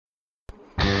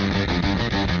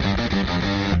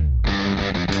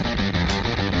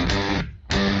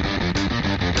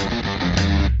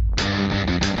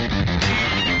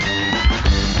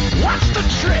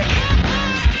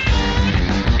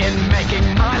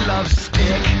of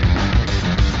stick.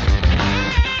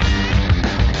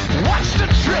 What's the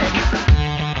trick?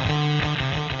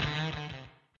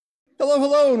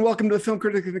 Hello, and welcome to the Film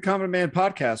Critic and the Common Man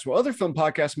podcast. While other film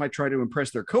podcasts might try to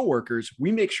impress their coworkers,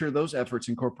 we make sure those efforts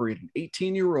incorporate an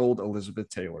 18-year-old Elizabeth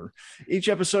Taylor. Each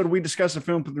episode, we discuss a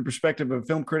film from the perspective of a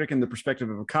film critic and the perspective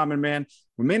of a common man.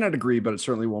 We may not agree, but it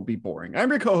certainly won't be boring. I'm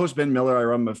your co-host, Ben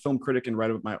Miller. I'm a film critic and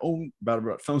write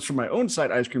about films from my own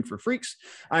site, Ice Cream for Freaks.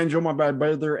 I enjoy my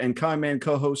brother and common man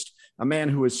co-host, a man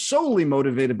who is solely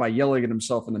motivated by yelling at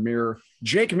himself in the mirror,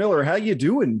 Jake Miller. How you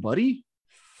doing, buddy?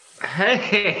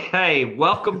 Hey,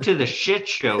 welcome to the shit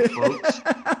show, folks.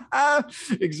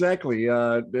 Exactly.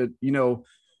 You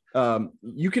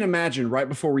can imagine right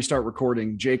before we start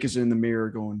recording, Jake is in the mirror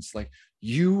going, it's like,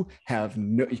 you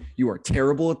are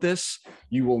terrible at this.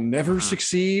 You will never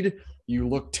succeed. You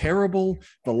look terrible.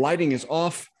 The lighting is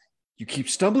off. You keep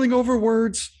stumbling over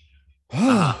words.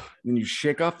 Then you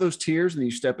shake off those tears and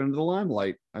you step into the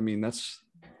limelight. I mean,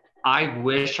 I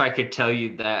wish I could tell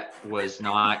you that was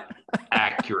not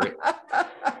accurate.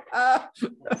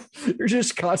 You're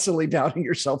just constantly doubting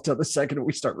yourself till the second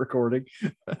we start recording.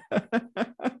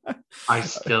 I'm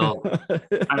still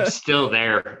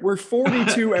there. We're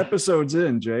 42 episodes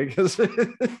in, Jake. We'll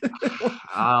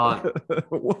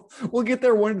get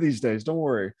there one of these days. Don't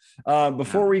worry.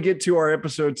 Before we get to our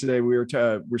episode today, we're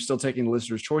still taking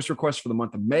listeners' choice requests for the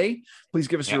month of May. Please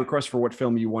give us a request for what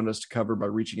film you want us to cover by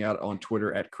reaching out on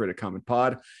Twitter at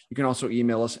CriticCommonPod. You can also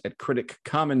email us at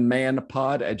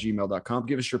criticcommonmanpod@gmail.com.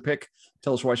 Give us your pick.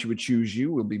 Tell us why she would choose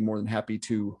you. We'll be more than happy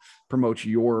to promote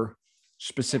your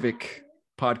specific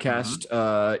podcast,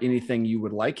 anything you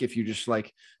would like. If you just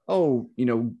like,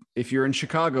 if you're in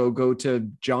Chicago, go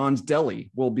to John's Deli.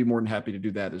 We'll be more than happy to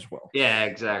do that as well. Yeah,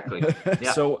 exactly.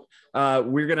 Yeah. So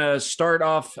we're going to start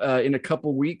off in a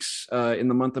couple weeks in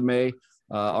the month of May.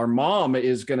 Our mom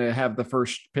is going to have the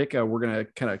first pick. We're going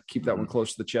to kind of keep that one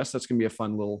close to the chest. That's going to be a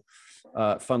fun little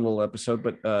episode,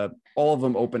 but all of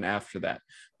them open after that.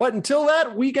 But until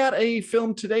that, we got a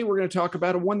film today. We're going to talk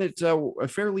about one that's a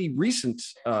fairly recent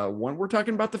one. We're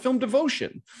talking about the film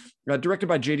Devotion, directed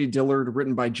by J.D. Dillard,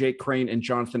 written by Jake Crane and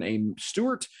Jonathan A.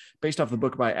 Stewart, based off the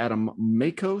book by Adam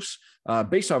Makos,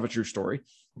 based off a true story,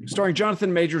 starring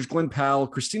Jonathan Majors, Glenn Powell,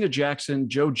 Christina Jackson,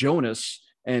 Joe Jonas,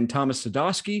 and Thomas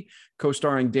Sadowski,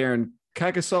 co-starring Darren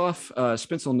Kagasoff,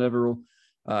 Spencer Neville,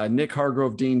 Nick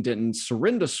Hargrove, Dean Denton,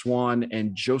 Serinda Swan,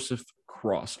 and Joseph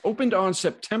Cross. Opened on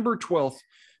September 12th,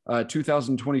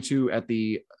 2022 at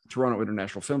the Toronto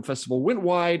International Film Festival. Went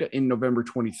wide in November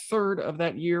 23rd of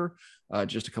that year,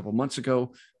 just a couple months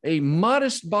ago. A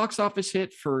modest box office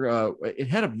hit for, it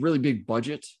had a really big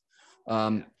budget,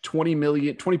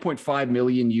 20.5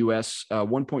 million US,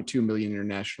 1.2 million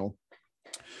international.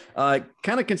 Kind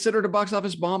of considered a box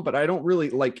office bomb, but I don't really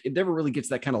it never really gets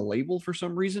that kind of label for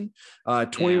some reason.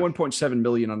 21.7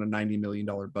 million on a $90 million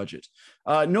budget.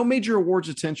 No major awards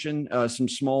attention, some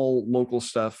small local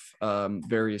stuff,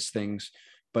 various things,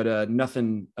 but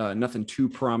nothing too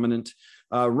prominent.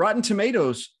 Rotten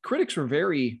Tomatoes critics were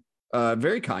very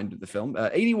kind to the film.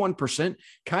 81%,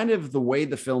 kind of the way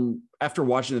the film, after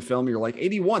watching the film, you're like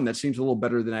 81. That seems a little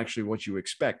better than actually what you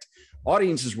expect.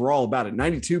 Audiences were all about it.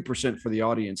 92% for the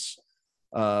audience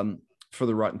for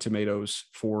the Rotten Tomatoes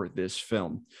for this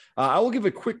film. I will give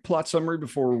a quick plot summary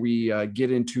before we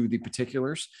get into the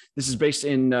particulars. This is based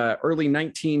in early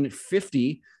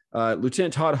 1950.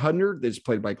 Lieutenant Todd Hudner, that's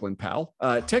played by Glenn Powell,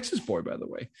 Texas boy, by the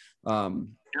way.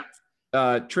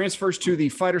 Transfers to the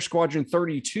Fighter Squadron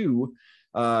 32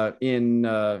 in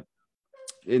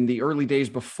the early days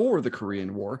before the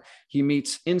Korean War. He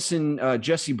meets Ensign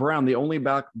Jesse Brown, the only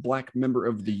black member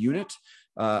of the unit.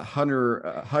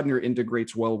 Hudner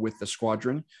integrates well with the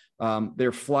squadron.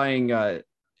 They're flying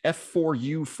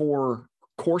F4U4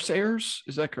 Corsairs.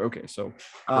 Is that okay? So,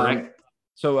 kind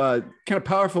of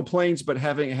powerful planes, but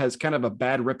has kind of a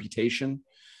bad reputation.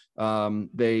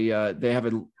 They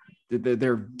have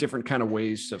there are different kind of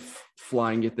ways of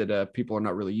flying it that people are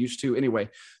not really used to.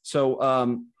 Anyway,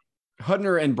 so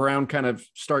Hudner and Brown kind of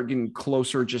start getting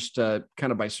closer just kind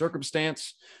of by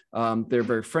circumstance. They're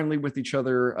very friendly with each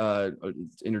other,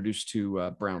 introduced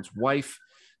to Brown's wife.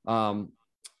 And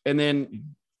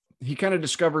then he kind of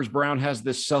discovers Brown has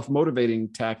this self-motivating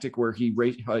tactic where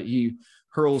he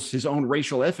hurls his own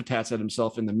racial epithets at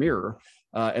himself in the mirror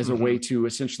as a way to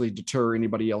essentially deter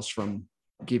anybody else from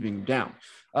giving down.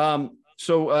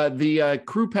 So the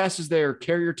crew passes their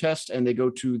carrier test and they go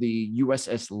to the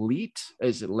USS Leyte.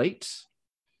 Is it Leyte?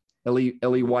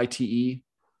 Leyte?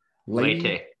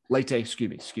 Leyte. Leyte, excuse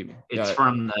me. It's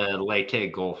from the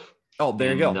Leyte Gulf. Oh,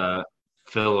 there you go. The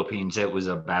Philippines. It was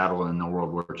a battle in the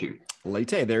World War II.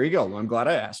 Leyte, there you go. I'm glad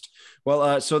I asked.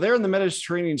 Well, so they're in the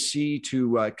Mediterranean Sea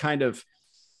to kind of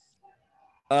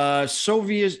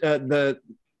Soviet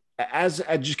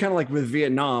just kind of like with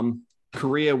Vietnam.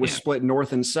 Korea was split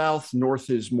north and south. North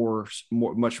is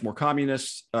much more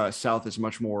communist. South is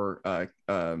much more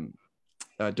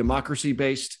democracy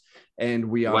based. And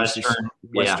we obviously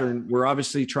Western. We're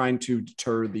obviously trying to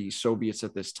deter the Soviets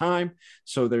at this time,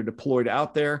 so they're deployed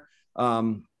out there.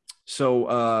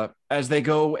 So as they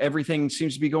go, everything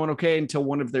seems to be going okay until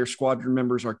one of their squadron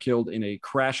members are killed in a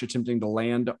crash attempting to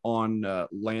land on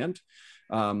land,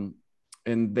 and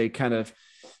they kind of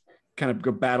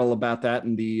go battle about that,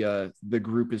 and the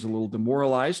group is a little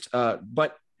demoralized.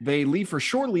 But they leave for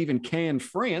shore leave in Cannes,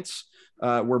 France,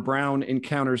 where Brown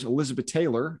encounters Elizabeth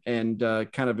Taylor and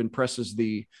kind of impresses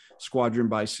the squadron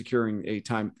by securing a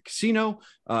time at the casino.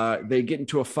 They get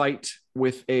into a fight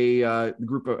with a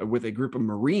group of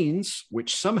Marines,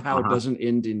 which somehow doesn't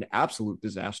end in absolute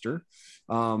disaster.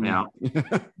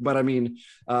 But I mean,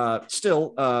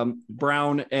 still,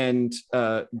 Brown and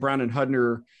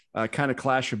Hudner kind of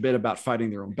clash a bit about fighting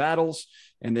their own battles,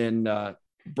 and then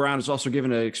Brown is also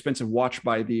given an expensive watch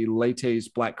by the Leyte's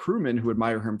black crewmen who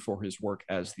admire him for his work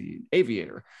as the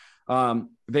aviator.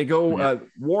 They go.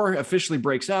 War officially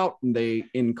breaks out, and they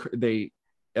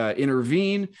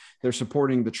intervene. They're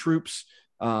supporting the troops.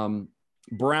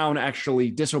 Brown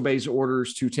actually disobeys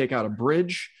orders to take out a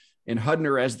bridge, and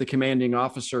Hudner, as the commanding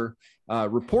officer,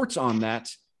 reports on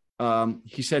that.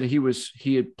 He said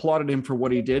he had applauded him for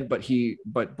what he did,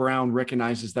 but Brown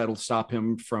recognizes that'll stop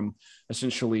him from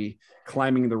essentially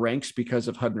climbing the ranks because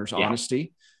of Hudner's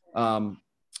honesty.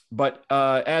 But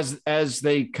as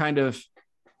they kind of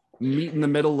meet in the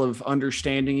middle of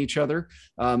understanding each other,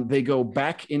 they go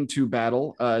back into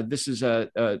battle. This is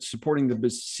supporting the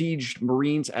besieged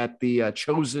Marines at the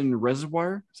Chosin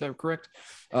Reservoir. Is that correct?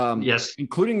 Yes,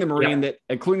 including the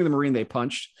Marine they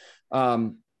punched.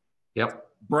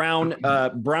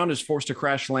 Brown is forced to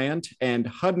crash land, and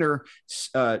Hudner,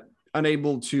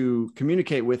 unable to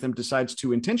communicate with him, decides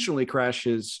to intentionally crash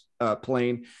his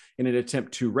plane in an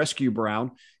attempt to rescue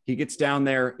Brown. He gets down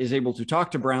there, is able to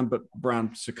talk to Brown, but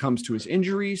Brown succumbs to his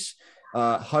injuries.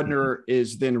 Hudner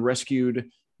is then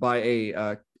rescued by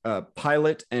a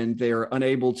pilot, and they're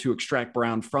unable to extract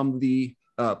Brown from the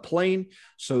plane.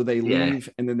 So they leave,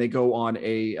 and then they go on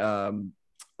a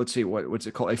let's see, what's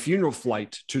it called? A funeral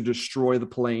flight to destroy the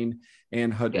plane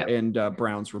and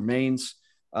Brown's remains.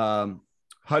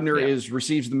 Hudner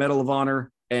receives the Medal of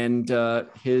Honor, and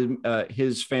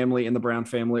his family and the Brown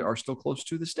family are still close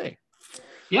to this day.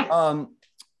 A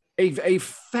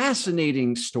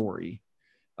fascinating story.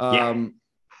 There's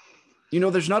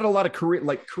not a lot of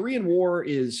Korean War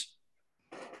is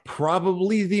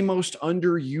probably the most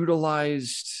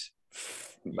underutilized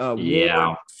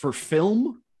war for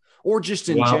film, or just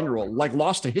in general, like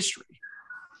lost to history.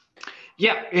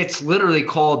 Yeah, it's literally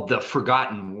called the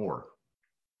Forgotten War.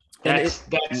 That's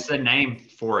the name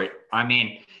for it. I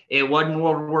mean, it wasn't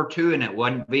World War II, and it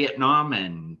wasn't Vietnam,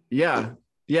 and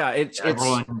it's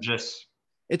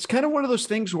kind of one of those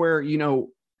things where,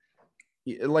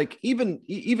 like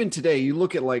even today, you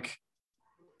look at, like,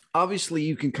 obviously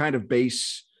you can kind of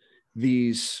base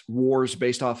these wars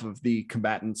based off of the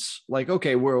combatants. Like,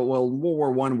 okay, World War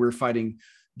I, we're fighting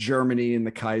Germany and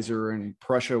the Kaiser, and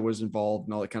Prussia was involved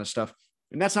and all that kind of stuff.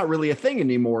 And that's not really a thing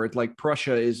anymore. It's like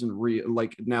Prussia isn't real.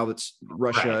 Like, now that's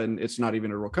Russia, and it's not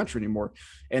even a real country anymore.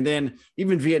 And then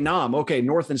even Vietnam, okay,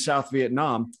 North and South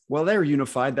Vietnam, well, they're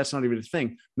unified. That's not even a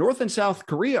thing. North and South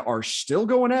Korea are still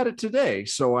going at it today.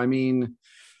 So, I mean,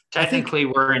 technically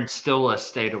we're in still a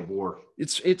state of war.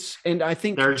 And I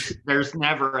think there's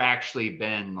never actually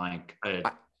been like a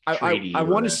treaty. I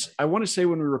want to say,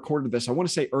 when we recorded this, I want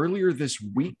to say earlier this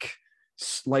week,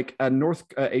 like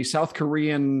a South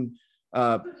Korean,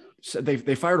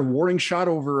 they fired a warning shot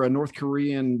over a North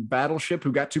Korean battleship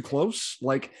who got too close.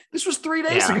 Like, this was 3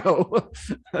 days ago.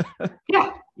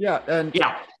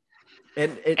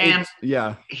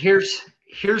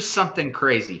 Here's something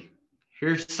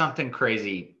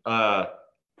crazy.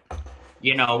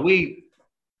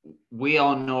 We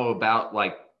all know about,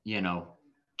 like,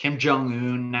 Kim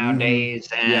Jong-un nowadays,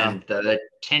 and the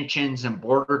tensions and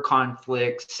border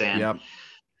conflicts, and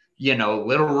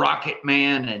Little Rocket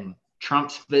Man and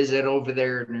Trump's visit over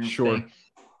there and everything. Sure.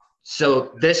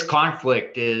 So this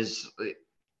conflict it's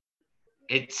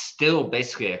still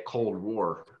basically a Cold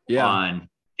War on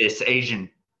this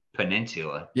Asian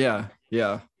peninsula. In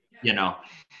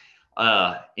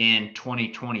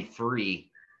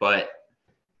 2023, but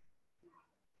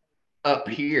up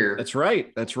here. That's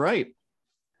right.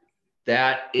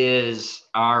 That is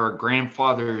our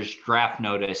grandfather's draft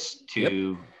notice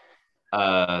to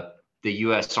the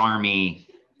U.S. Army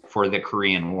for the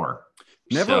Korean War.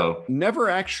 Never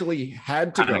actually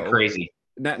had to go. Kind of crazy.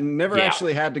 Never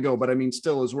actually had to go, but I mean,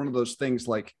 still is one of those things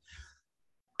like,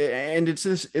 and it's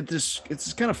this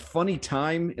kind of funny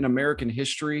time in American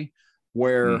history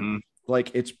where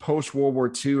like it's post World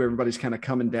War II. Everybody's kind of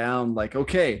coming down like,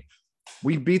 okay,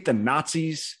 we beat the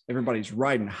Nazis. Everybody's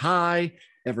riding high.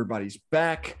 Everybody's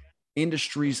back.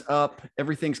 Industry's up.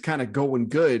 Everything's kind of going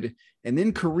good. And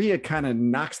then Korea kind of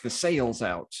knocks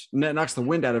the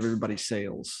wind out of everybody's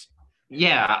sails.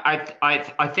 Yeah,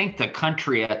 I think the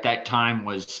country at that time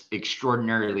was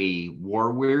extraordinarily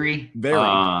war weary. Very,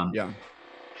 I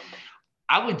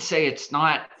would say it's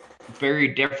not very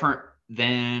different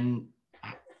than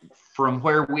from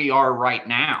where we are right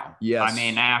now. Yes. I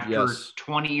mean, after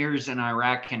 20 years in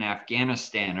Iraq and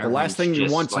Afghanistan, the last thing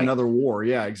you want's like, another war.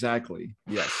 Yeah, exactly.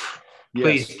 Yes.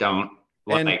 Please don't.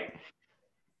 Like,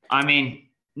 no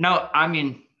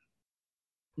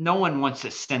one wants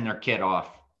to send their kid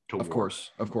off to war.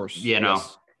 Of course. You know.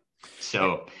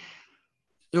 So.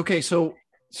 Okay, so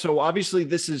obviously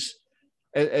this is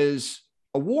as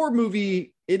a war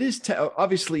movie. It is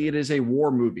obviously it is a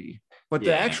war movie. But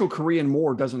the actual Korean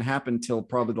War doesn't happen till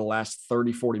probably the last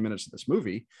 30, 40 minutes of this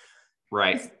movie.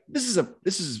 Right. This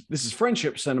is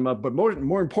friendship cinema, but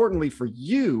more importantly for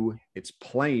you, it's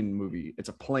plane movie. It's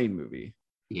a plane movie.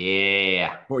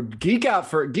 Yeah. Boy, geek out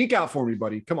for me,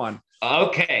 buddy. Come on.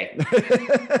 Okay.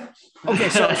 Okay,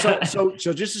 so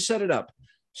just to set it up.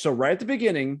 So right at the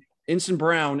beginning, Ensign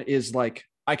Brown is like,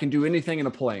 I can do anything in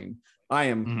a plane. I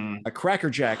am a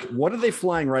crackerjack. What are they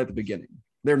flying right at the beginning?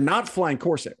 They're not flying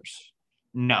Corsairs.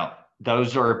 No,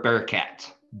 those are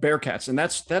Bearcats. Bearcats, and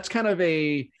that's kind of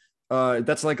a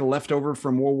that's like a leftover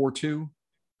from World War II.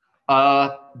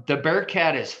 The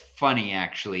Bearcat is funny,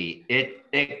 actually. It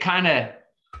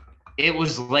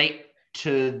was late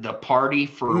to the party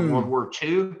for World War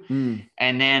II,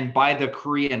 and then by the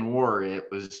Korean War, it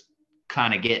was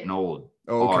kind of getting old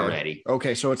already.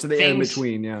 Okay, so it's the in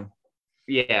between,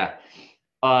 yeah.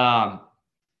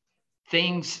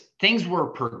 Things were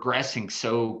progressing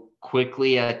so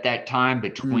quickly at that time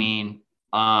between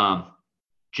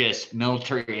just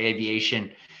military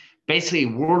aviation. Basically,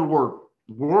 World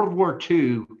War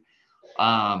II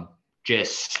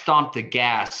just stomped the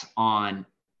gas on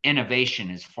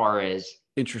innovation as far as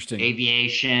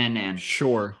aviation and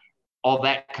all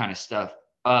that kind of stuff.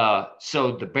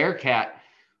 So the Bearcat,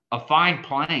 a fine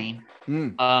plane,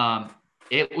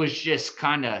 it was just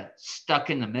kind of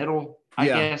stuck in the middle, I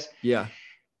guess. Yeah.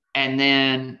 And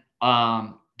then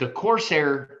the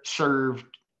Corsair served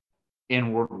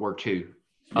in World War II.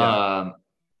 Yeah.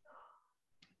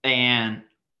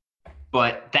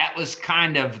 But that was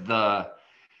kind of the,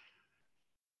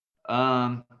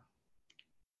 I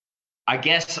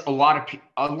guess a lot of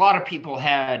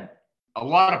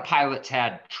pilots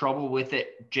had trouble with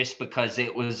it just because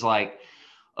it was like,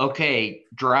 okay,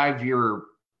 drive your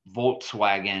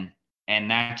Volkswagen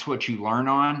and that's what you learn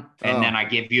on. And then I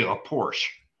give you a Porsche.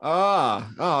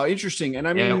 Interesting. And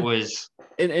I mean, it was,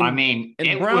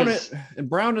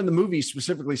 Brown in the movie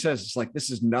specifically says, it's like,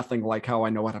 this is nothing like how I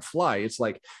know how to fly. It's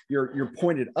like, you're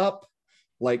pointed up,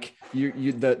 like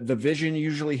the vision you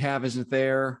usually have isn't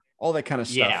there, all that kind of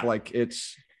stuff. Yeah. Like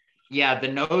it's. Yeah. The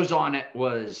nose on it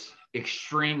was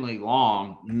extremely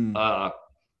long.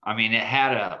 It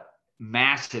had a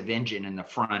massive engine in the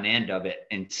front end of it.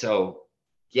 And so,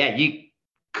 you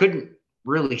couldn't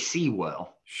really see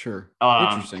well. Sure.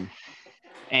 Interesting.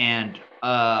 And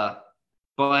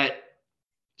but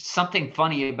something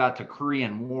funny about the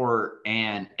Korean War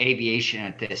and aviation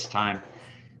at this time.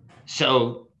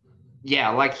 So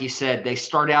like you said, they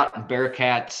start out in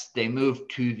Bearcats, they move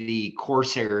to the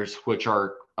Corsairs, which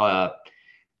are at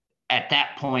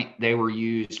that point they were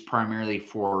used primarily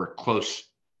for close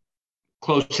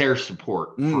air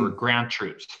support for ground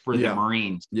troops, for the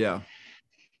Marines. Yeah.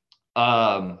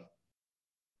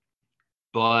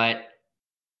 But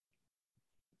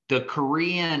the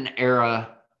Korean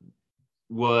era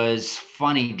was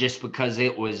funny just because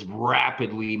it was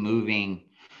rapidly moving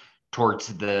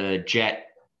towards the jet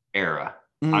era.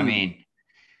 I mean,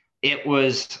 it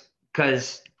was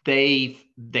because they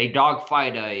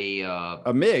dogfight a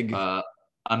MiG. A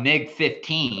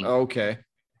MiG-15. Okay.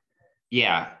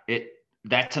 Yeah,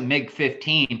 that's a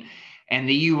MiG-15, and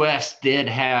the U.S. did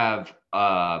have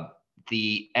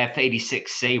the F-86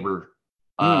 Sabre,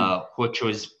 which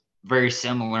was very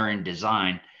similar in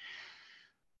design,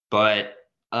 but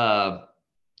the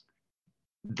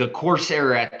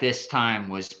Corsair at this time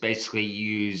was basically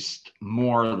used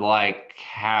more like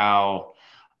how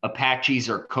Apaches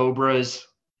or Cobras.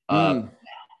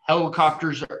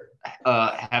 Helicopters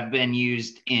have been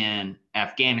used in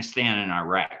Afghanistan and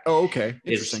Iraq. Oh, okay.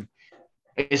 Interesting.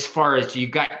 As far as you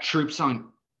got troops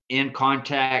in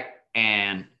contact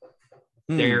and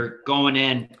they're going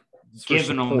in,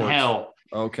 giving them hell.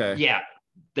 Okay. Yeah.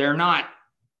 They're not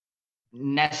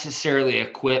necessarily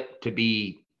equipped to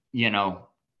be, they're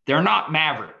not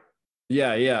Maverick.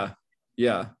 Yeah.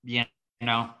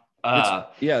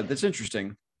 That's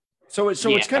interesting. So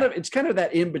it's kind of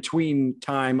that in between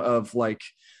time of like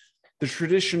the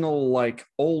traditional, like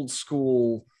old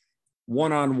school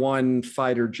one-on-one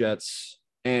fighter jets,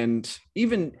 and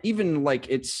even like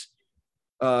it's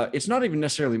not even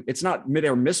necessarily, it's not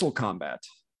midair missile combat.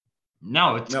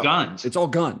 No, it's guns. It's all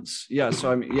guns. Yeah.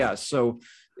 So I mean, yeah. So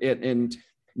and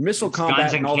missile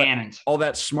combat and all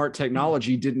that smart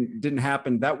technology didn't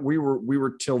happen. That we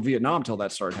were till Vietnam till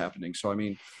that started happening. So I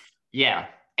mean, yeah,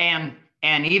 and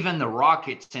even the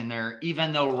rockets in there,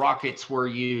 even though rockets were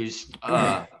used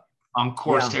on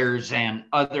Corsairs and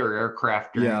other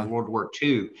aircraft during World War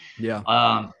II,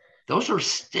 those are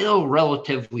still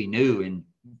relatively new and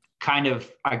kind of,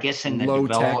 I guess, in the low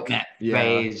development tech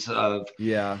phase of.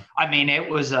 I mean, it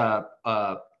was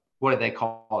what do they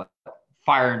call it?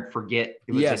 Fire and forget.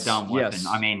 It was a dumb weapon.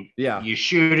 I mean, you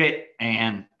shoot it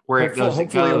and where it goes,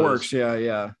 hopefully it works.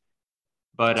 Yeah.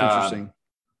 But that's interesting.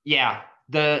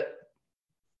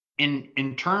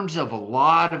 In terms of a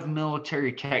lot of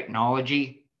military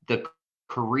technology, the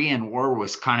Korean War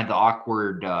was kind of the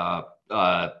awkward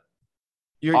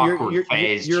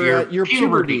phase. Your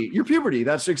puberty. Your puberty.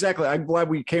 That's exactly. I'm glad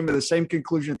we came to the same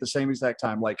conclusion at the same exact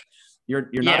time. Like you're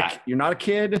not a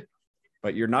kid,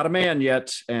 but you're not a man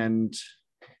yet, and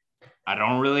I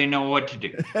don't really know what to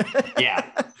do.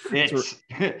 Yeah, it's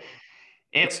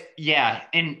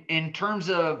In terms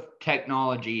of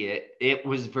technology, it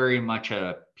was very much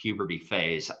a puberty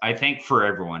phase, I think, for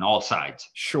everyone, all sides.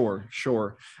 Sure,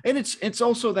 and it's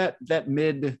also that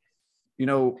mid,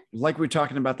 like we're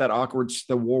talking about that awkward,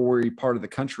 the war-weary part of the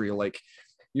country. Like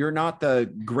you're not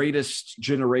the greatest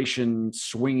generation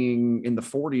swinging in the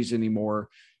 40s anymore.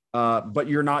 But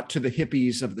you're not to the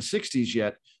hippies of the 60s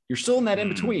yet. You're still in that in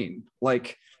between.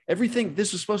 Like everything,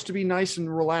 this is supposed to be nice and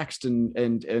relaxed, and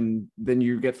then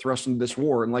you get thrust into this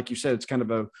war. And like you said, it's kind of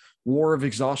a war of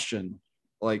exhaustion.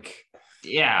 Like,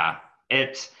 yeah,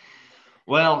 and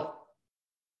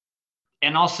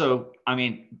also, I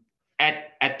mean,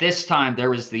 at this time there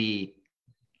was the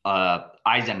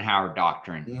Eisenhower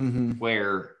doctrine,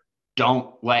 where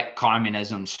don't let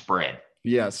communism spread.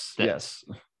 Yes.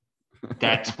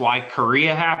 That's why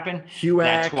Korea happened.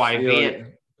 That's why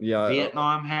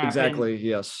Vietnam happened. Exactly.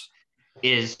 Yes.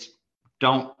 Is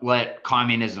don't let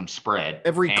communism spread.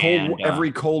 Every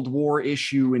Cold War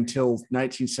issue until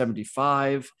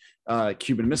 1975,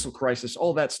 Cuban Missile Crisis,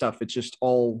 all that stuff. It's just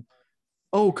all,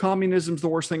 communism's the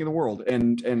worst thing in the world,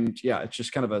 and it's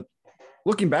just kind of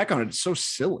looking back on it, it's so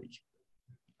silly.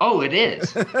 Oh, it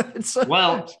is. It's so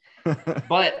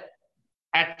but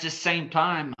at the same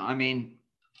time, I mean,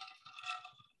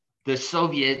 the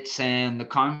Soviets and the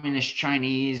communist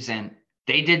Chinese, and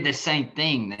they did the same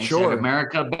thing. They said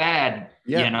America bad,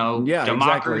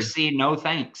 democracy, exactly. No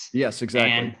thanks. Yes,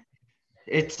 exactly. And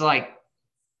it's like,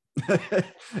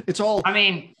 it's all, I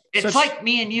mean, it's like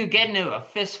me and you getting into a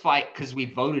fist fight because we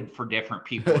voted for different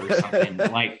people or something.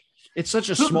 Like, it's such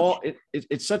a small,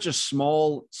 it's such a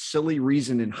small, silly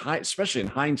reason especially in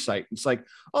hindsight. It's like,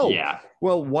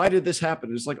 well, why did this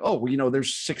happen? It's like,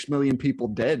 there's 6 million people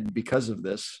dead because of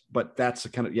this, but that's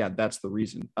that's the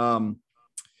reason. All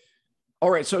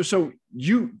right. So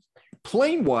you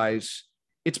plane wise,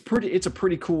 it's a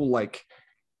pretty cool, like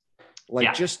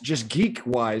just geek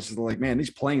wise, like, man,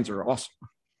 these planes are awesome.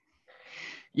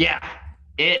 Yeah.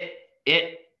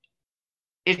 It's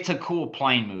a cool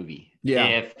plane movie.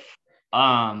 Yeah.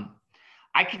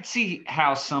 I could see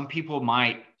how some people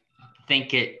might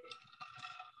think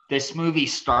this movie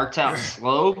starts out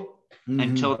slow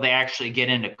until they actually get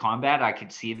into combat. I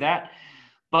could see that.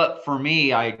 But for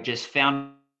me, I just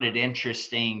found it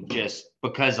interesting just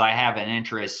because I have an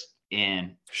interest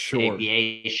in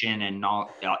aviation and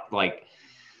not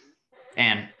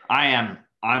and I'm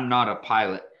not a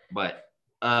pilot, but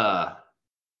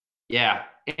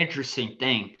interesting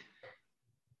thing.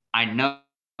 I know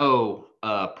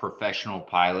a professional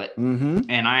pilot,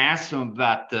 and I asked him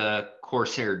about the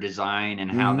Corsair design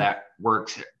and how that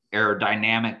works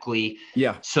aerodynamically.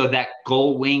 Yeah. So that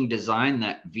gull wing design,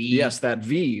 that V. Yes, that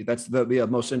V. That's the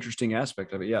most interesting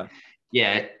aspect of it. Yeah.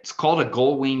 Yeah, it's called a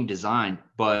gull wing design,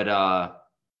 but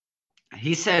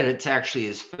he said it's actually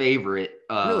his favorite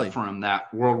really? From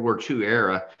that World War II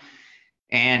era.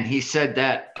 and he said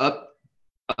that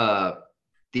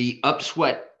the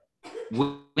upswept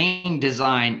wing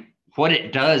design, what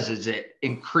it does is it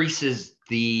increases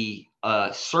the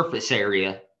surface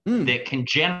area that can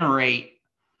generate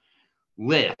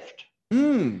lift.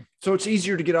 So it's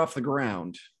easier to get off the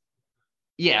ground.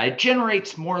 Yeah, it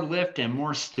generates more lift and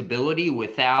more stability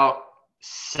without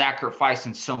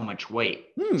sacrificing so much weight.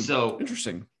 So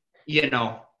interesting. You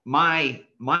know, my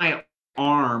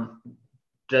arm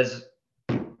does,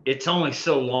 it's only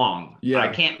so long. Yeah. I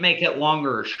can't make it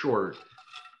longer or short.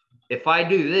 If I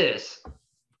do this,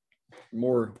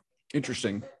 more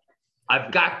interesting.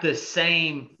 I've got the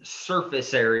same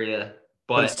surface area,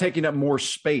 but it's taking up more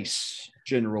space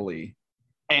generally.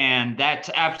 And that's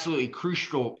absolutely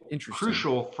crucial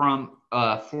from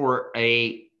for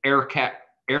a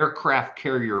aircraft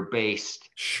carrier based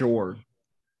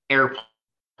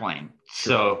airplane.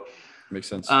 So makes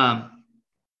sense.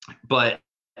 But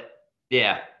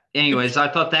yeah. Anyways, I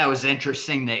thought that was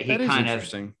interesting that he kind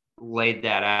of laid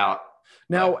that out.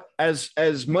 Now,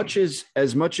 as much as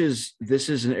this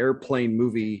is an airplane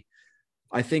movie,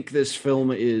 I think this film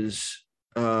is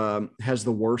has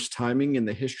the worst timing in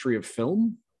the history of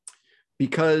film,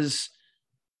 because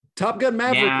Top Gun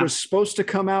Maverick was supposed to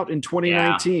come out in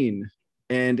 2019,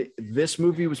 and this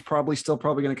movie was probably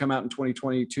going to come out in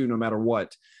 2022 no matter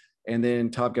what. And then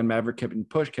Top Gun Maverick kept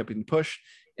getting pushed,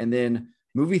 and then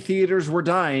movie theaters were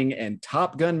dying, and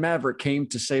Top Gun Maverick came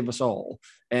to save us all,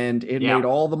 and it made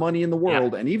all the money in the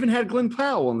world, and even had Glenn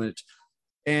Powell in it.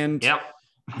 And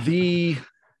the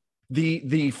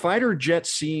fighter jet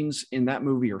scenes in that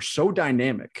movie are so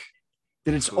dynamic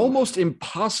that it's almost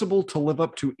impossible to live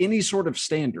up to any sort of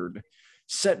standard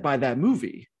set by that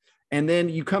movie. And then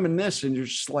you come in this and you're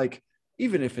just like,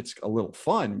 even if it's a little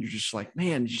fun, you're just like,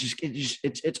 man,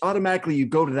 it's automatically you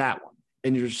go to that one,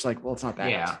 and you're just like, well, it's not that.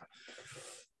 Yeah.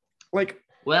 Like,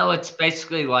 well, it's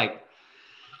basically like,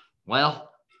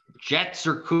 well, jets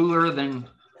are cooler than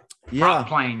prop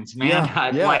planes, man.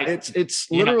 Like, it's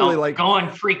literally like going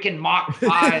freaking Mach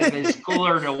 5 is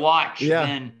cooler to watch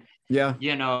than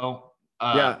having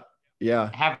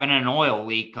an oil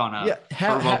leak on a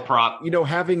turboprop. You know,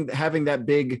 having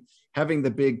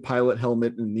the big pilot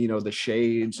helmet and the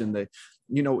shades and the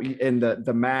and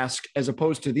the mask, as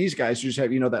opposed to these guys who just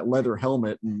have that leather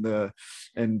helmet and the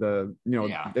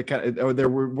they kind of, they're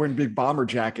wearing big bomber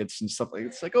jackets and stuff like.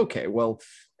 It's like, okay, well,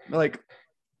 like,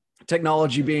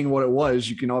 technology being what it was,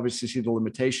 you can obviously see the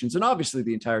limitations, and obviously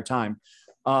the entire time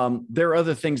there are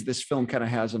other things this film kind of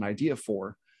has an idea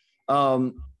for.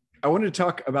 I wanted to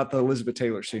talk about the Elizabeth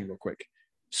Taylor scene real quick.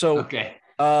 So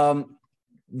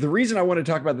the reason I want to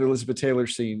talk about the Elizabeth Taylor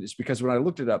scene is because when I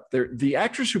looked it up, the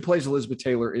actress who plays Elizabeth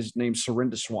Taylor is named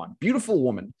Serinda Swan. Beautiful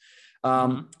woman.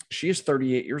 She is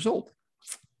 38 years old.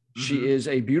 She is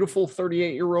a beautiful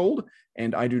 38-year-old,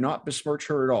 and I do not besmirch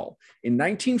her at all. In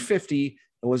 1950,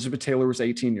 Elizabeth Taylor was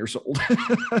 18 years old.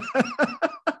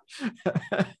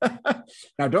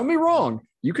 Now, don't be wrong.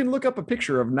 You can look up a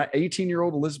picture of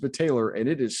 18-year-old Elizabeth Taylor, and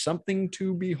it is something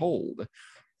to behold.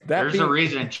 There's a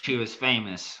reason she was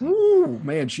famous. Ooh,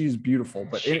 man, she's beautiful.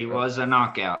 But she was a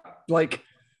knockout. Like,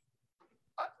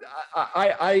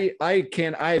 I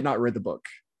have not read the book,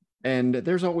 and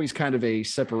there's always kind of a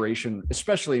separation,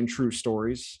 especially in true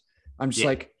stories. I'm just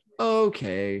like,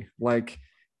 okay, like,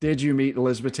 did you meet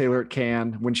Elizabeth Taylor at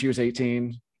Cannes when she was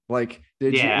 18? Like,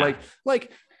 did you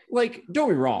like, don't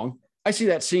be wrong. I see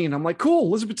that scene. I'm like, cool.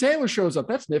 Elizabeth Taylor shows up.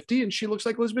 That's nifty. And she looks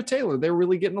like Elizabeth Taylor. They're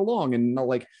really getting along, and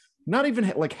not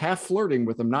even like half flirting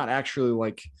with them, not actually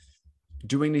like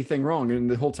doing anything wrong. And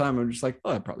the whole time I'm just like,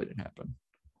 oh, that probably didn't happen.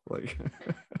 Like,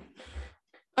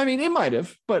 I mean, it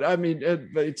might've, but I mean,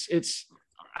 it's,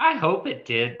 I hope it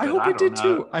did. I hope it did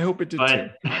too. I hope it did too.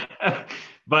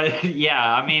 But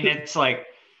yeah, I mean, it's like,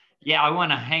 yeah, I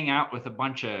want to hang out with a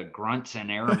bunch of grunts and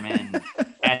airmen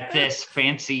at this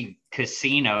fancy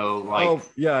casino. Like, oh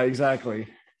yeah, exactly.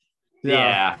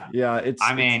 Yeah. It's,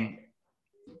 I mean,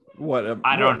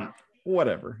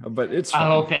 whatever, but it's fun. I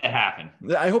hope it happened.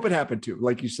 I hope it happened too,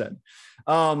 like you said.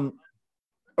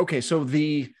 Okay, so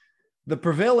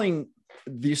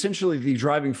essentially the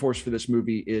driving force for this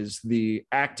movie is the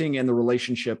acting and the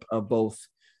relationship of both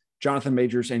Jonathan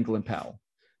Majors and Glenn Powell.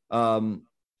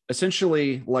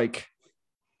 Essentially, like,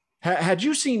 had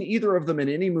you seen either of them in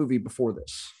any movie before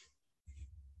this,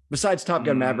 besides Top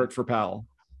Gun Maverick for Powell?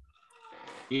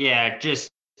 Yeah,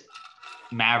 just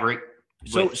Maverick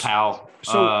with Powell.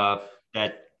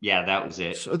 That was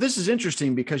it. So this is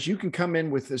interesting because you can come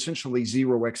in with essentially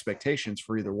zero expectations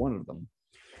for either one of them,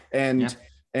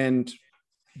 and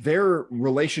their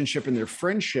relationship and their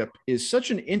friendship is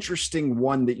such an interesting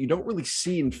one that you don't really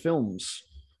see in films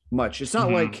much. It's not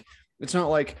like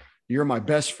you're my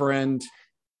best friend.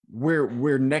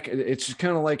 We're neck. It's just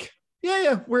kind of like,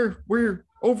 we're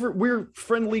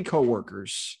friendly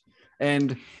coworkers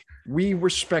and we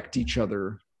respect each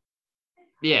other.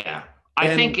 Yeah.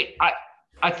 I think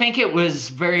it was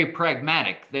very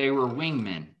pragmatic. They were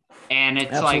wingmen, and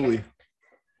it's absolutely. Like,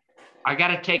 I got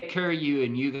to take care of you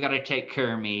and you got to take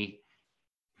care of me.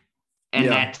 And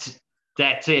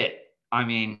that's it. I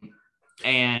mean,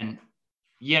 and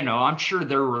I'm sure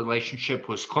their relationship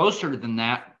was closer than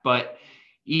that, but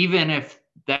even if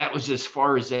that was as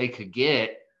far as they could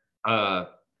get, then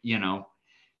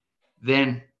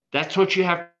that's what you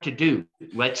have to do.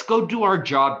 Let's go do our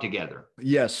job together.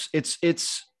 Yes,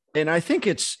 and I think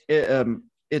I'm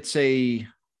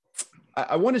going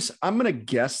to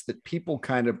guess that people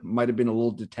kind of might've been a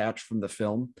little detached from the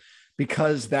film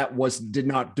because that did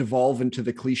not devolve into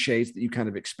the cliches that you kind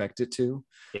of expect it to.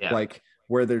 Yeah. Like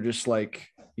where they're just like,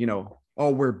 oh,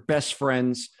 we're best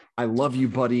friends. I love you,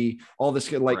 buddy. All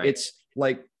this, like, right. It's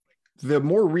like the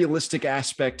more realistic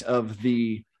aspect of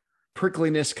the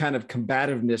prickliness, kind of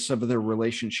combativeness of their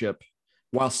relationship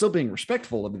while still being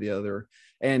respectful of the other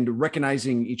and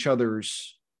recognizing each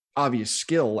other's obvious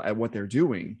skill at what they're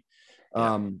doing.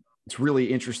 Yeah. It's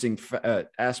really interesting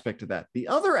aspect of that. The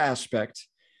other aspect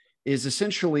is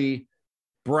essentially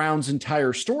Brown's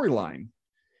entire storyline.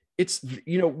 It's,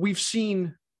 we've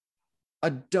seen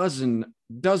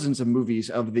dozens of movies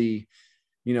of the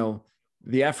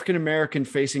African-American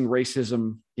facing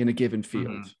racism in a given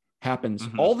field happens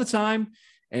all the time.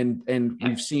 And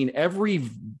we've seen every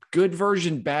good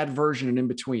version, bad version, and in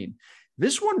between.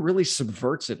 This one really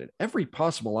subverts it at every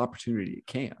possible opportunity it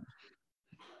can.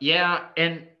 Yeah,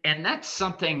 and that's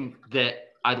something that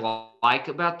I like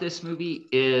about this movie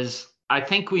is I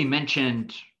think we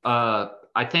mentioned, I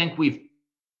think we've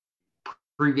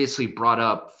previously brought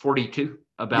up 42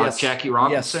 about Jackie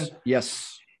Robinson.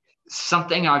 Yes.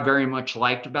 Something I very much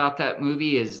liked about that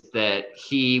movie is that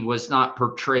he was not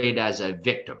portrayed as a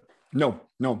victim. No.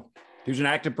 He was an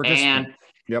active participant.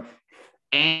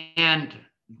 And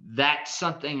that's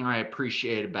something I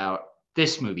appreciate about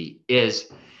this movie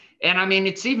is, and I mean,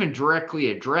 it's even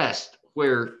directly addressed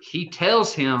where he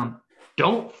tells him,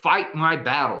 don't fight my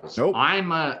battles. Nope.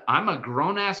 I'm a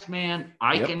grown-ass man.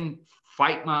 I can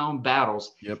fight my own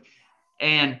battles. Yep.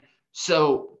 And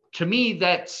so to me,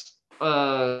 that's,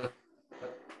 I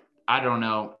don't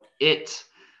know.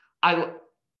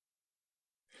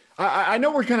 I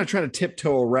know we're kind of trying to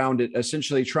tiptoe around it,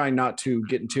 essentially trying not to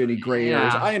get into any gray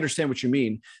areas. I understand what you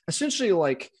mean. Essentially,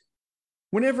 like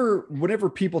whenever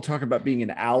people talk about being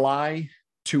an ally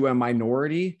to a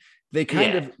minority, they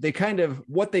kind of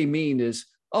what they mean is,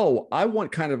 oh, I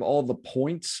want kind of all the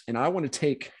points and I want to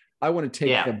take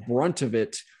the brunt of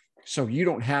it so you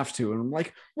don't have to. And I'm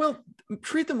like, well,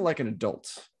 treat them like an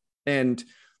adult. And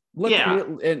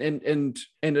and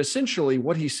essentially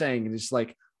what he's saying is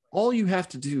like, all you have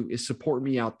to do is support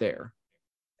me out there.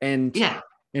 And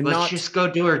let's just go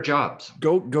do our jobs.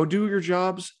 Go do your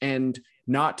jobs and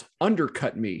not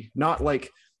undercut me. Not like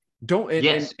don't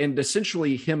and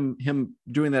essentially him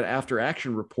doing that after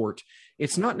action report.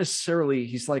 It's not necessarily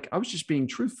he's like, I was just being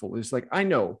truthful. It's like, I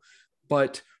know,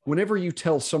 but whenever you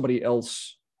tell somebody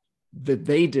else that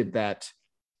they did that,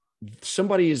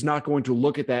 somebody is not going to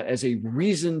look at that as a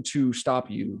reason to stop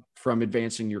you from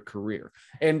advancing your career.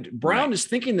 And Brown is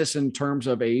thinking this in terms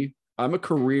of I'm a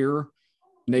career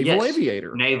naval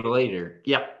aviator. Naval aviator.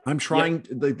 Yep. I'm trying,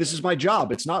 this is my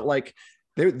job. It's not like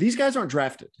these guys aren't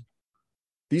drafted.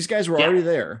 These guys were already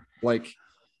there. Like,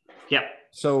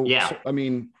 so I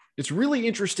mean, it's really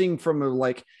interesting from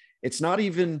it's not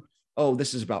even, oh,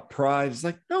 this is about pride. It's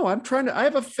like, no, I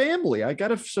have a family. I got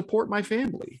to support my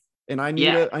family. And I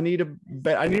need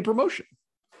a promotion.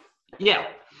 Yeah.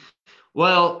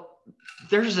 Well,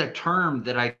 there's a term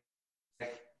that I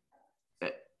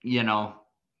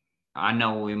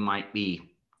know we might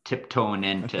be tiptoeing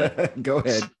into Go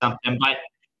ahead. Something,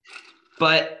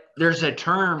 but there's a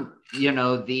term,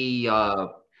 the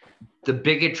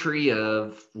bigotry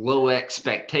of low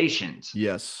expectations.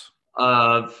 Yes.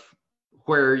 Of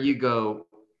where you go,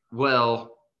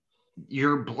 well,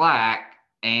 you're black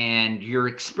and you're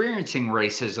experiencing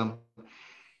racism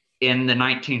in the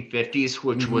 1950s,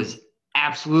 which was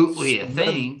absolutely a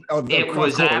thing. It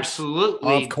was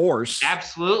absolutely, of course,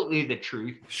 absolutely the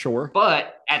truth. Sure.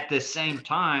 But at the same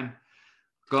time,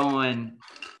 going,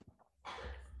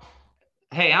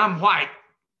 hey, I'm white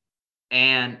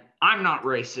and I'm not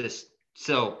racist,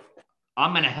 so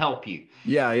I'm going to help you.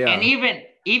 Yeah. And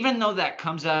even though that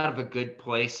comes out of a good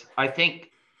place, I think,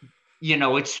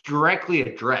 it's directly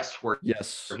addressed where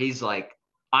he's like,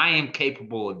 I am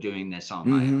capable of doing this on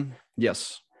my own.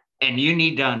 Yes. And you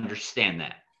need to understand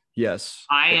that. Yes.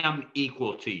 I am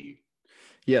equal to you.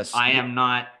 Yes. I am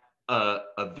not a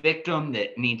victim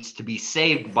that needs to be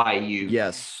saved by you.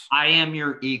 Yes. I am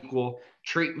your equal.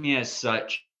 Treat me as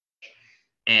such,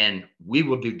 and we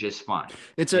will do just fine.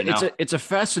 It's a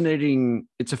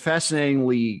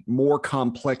fascinatingly more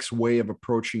complex way of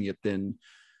approaching it than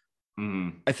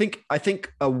I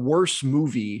think a worse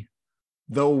movie,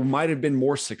 though, might have been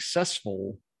more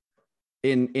successful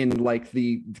in like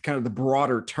the kind of the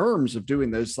broader terms of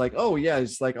doing this. Like, oh yeah,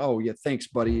 it's like, oh yeah, thanks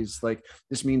buddy, it's like,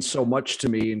 this means so much to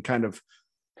me, and kind of,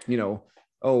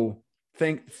 oh,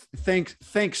 thanks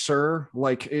sir,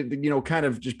 like, kind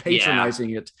of just patronizing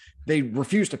it. They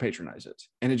refuse to patronize it,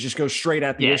 and it just goes straight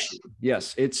at the issue.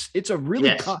 Yes, it's a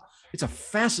really it's a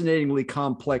fascinatingly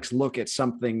complex look at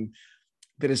something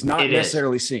that is not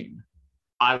necessarily seen.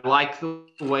 I like the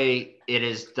way it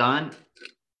is done.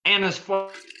 And as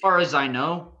far as I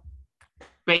know,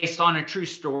 based on a true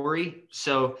story.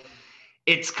 So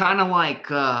it's kind of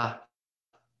like,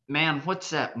 man,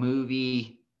 what's that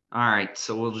movie? All right,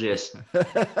 so we'll just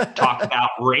talk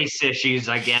about race issues,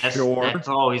 I guess. Sure. That's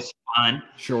always fun.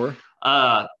 Sure.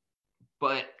 But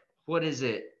what is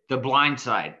it? The Blind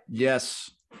Side.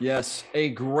 Yes. A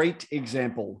great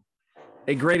example.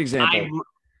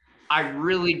 I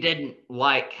really didn't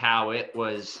like how it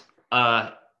was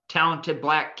a talented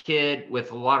black kid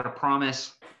with a lot of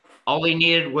promise. All he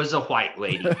needed was a white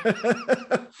lady.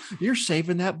 You're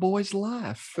saving that boy's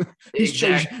life.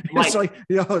 Exactly.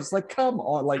 It's like, come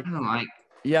on, like,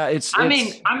 yeah, I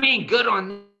mean, good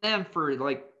on them for,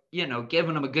 like,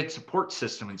 giving them a good support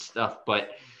system and stuff. But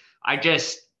I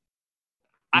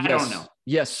don't know.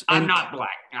 Yes, I'm not black.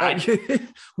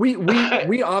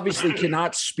 We obviously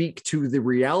cannot speak to the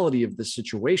reality of the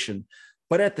situation,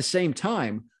 but at the same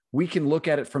time, we can look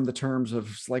at it from the terms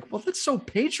of like, well, that's so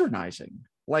patronizing.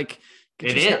 Like,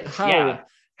 it is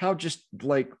how just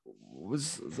like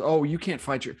you can't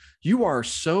fight you are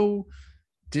so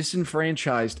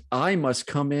disenfranchised. I must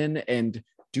come in and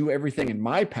do everything in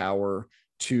my power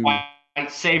to white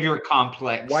savior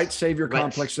complex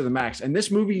to the max. And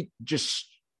this movie just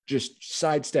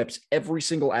sidesteps every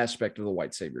single aspect of the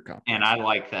white savior complex. And I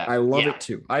like that. I love it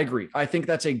too. I agree. I think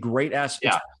that's a great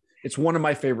aspect. Yeah. It's one of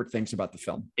my favorite things about the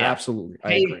film. Yeah. Absolutely.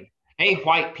 I agree. Hey,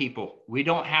 white people, we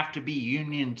don't have to be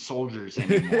Union soldiers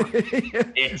anymore.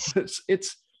 It's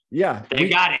they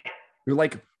got it. You're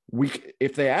like,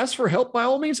 if they ask for help, by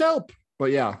all means help.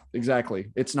 But yeah, exactly.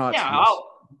 It's not. Yeah,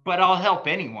 I'll help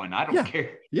anyone. I don't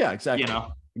care. Yeah, exactly.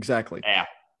 Exactly. Yeah.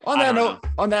 On that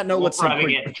note, let's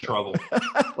probably get in trouble.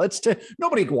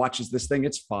 Nobody watches this thing.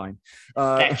 It's fine.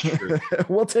 That's true.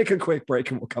 We'll take a quick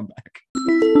break and we'll come back.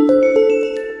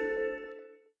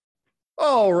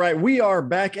 All right, we are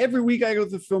back. Every week I go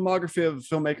through the filmography of a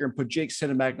filmmaker and put Jake's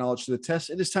cinematic knowledge to the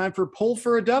test. It is time for Pull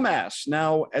for a Dumbass.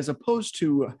 Now, as opposed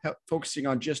to focusing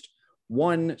on just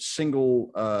one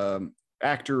single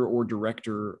actor or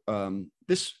director, a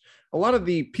lot of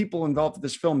the people involved in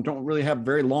this film don't really have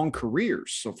very long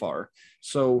careers so far.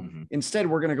 So instead,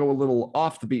 we're going to go a little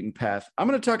off the beaten path. I'm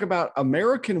going to talk about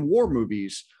American war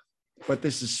movies, but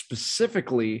this is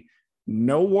specifically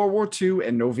no World War II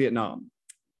and no Vietnam.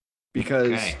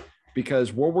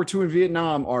 Because World War II and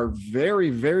Vietnam are very,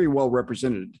 very well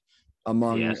represented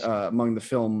among the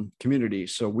film community.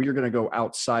 So we are going to go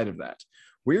outside of that.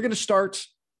 We're going to start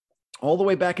all the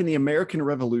way back in the American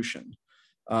Revolution.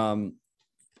 And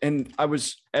I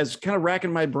was kind of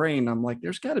racking my brain. I'm like,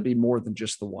 there's got to be more than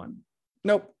just the one.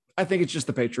 Nope. I think it's just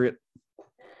the Patriot.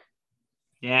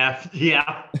 Yeah.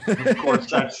 Of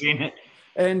course, I've seen it.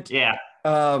 And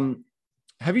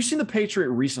have you seen the Patriot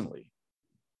recently?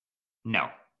 No.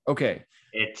 Okay.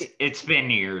 It's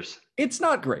been years. It's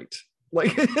not great.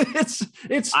 Like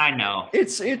it's I know.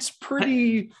 It's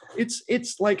pretty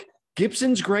it's like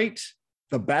Gibson's great.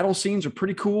 The battle scenes are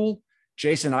pretty cool.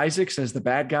 Jason Isaacs as the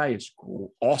bad guy is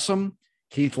awesome.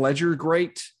 Heath Ledger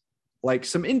great. Like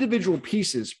some individual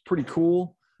pieces pretty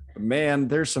cool. But man,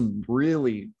 there's some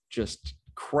really just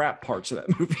crap parts of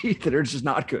that movie that are just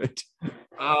not good.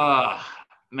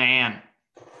 Man.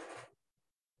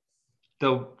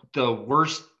 The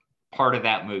worst part of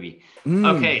that movie.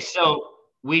 Okay, so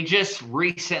we just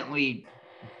recently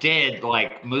did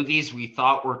like movies we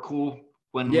thought were cool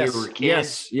when we were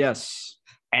kids. Yes.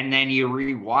 And then you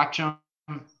rewatch them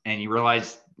and you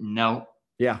realize, no.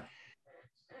 Yeah.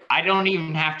 I don't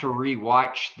even have to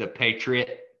rewatch The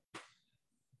Patriot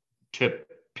to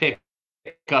pick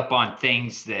up on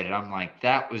things that I'm like,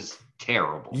 that was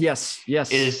terrible. Yes.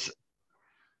 Is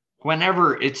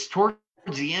whenever it's towards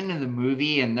the end of the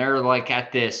movie and they're like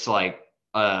at this like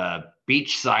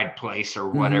beachside place or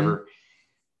whatever.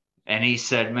 And he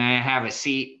said, "May I have a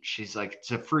seat?" She's like,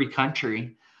 "It's a free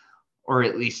country, or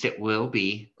at least it will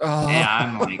be." And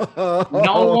I'm like,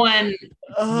 no one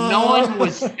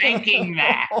was thinking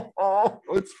that.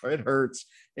 It hurts.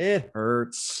 It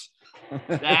hurts.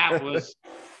 That was.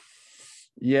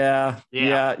 Yeah.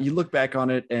 You look back on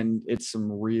it and it's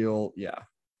some real, a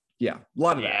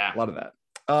lot of that.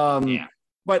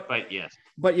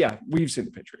 But yeah, we've seen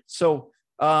the Patriots. So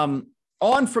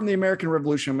on from the American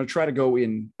Revolution, I'm going to try to go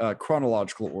in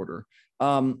chronological order.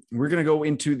 We're going to go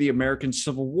into the American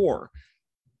Civil War.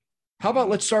 How about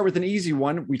let's start with an easy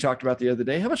one we talked about the other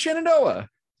day. How about Shenandoah?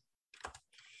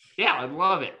 Yeah, I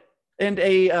love it. And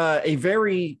a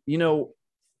very,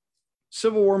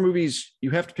 Civil War movies,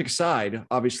 you have to pick a side,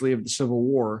 obviously, of the Civil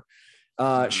War.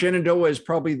 Shenandoah is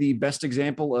probably the best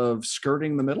example of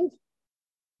skirting the middle.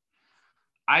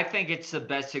 I think it's the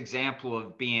best example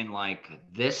of being like,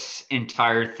 this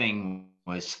entire thing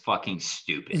was fucking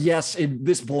stupid. Yes,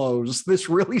 this blows. This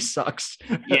really sucks.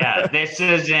 Yeah, this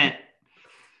isn't.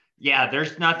 Yeah,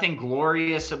 there's nothing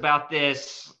glorious about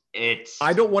this.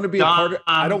 I don't want to be a part of.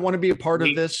 I don't want to be a part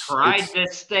of this. Tried to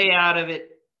stay out of it.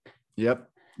 Yep.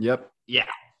 Yeah,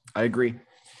 I agree.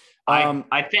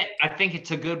 I think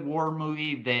it's a good war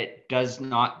movie that does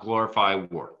not glorify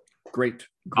war. Great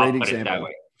example.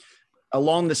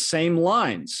 Along the same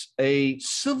lines, a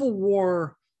Civil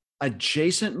War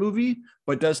adjacent movie,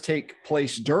 but does take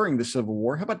place during the Civil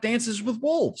War. How about Dances with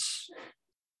Wolves?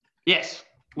 Yes,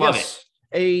 love it.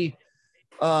 A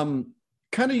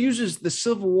kind of uses the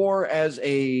Civil War as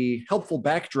a helpful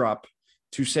backdrop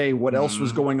to say what else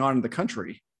was going on in the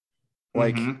country.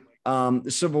 Like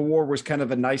the Civil War was kind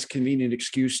of a nice, convenient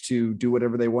excuse to do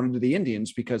whatever they wanted to the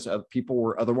Indians because people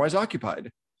were otherwise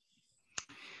occupied.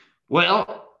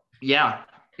 Well, yeah,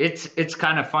 it's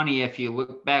kind of funny if you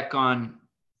look back on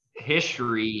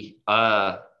history.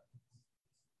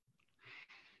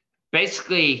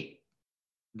 Basically,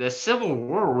 the Civil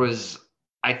War was,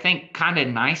 I think, kind of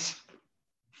nice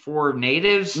for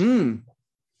natives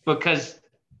because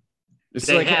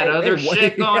they had other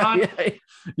shit going on.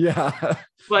 Yeah.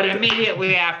 But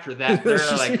immediately after that, they're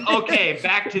like, okay,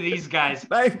 back to these guys.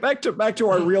 Back to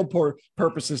our real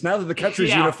purposes. Now that the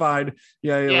country's unified.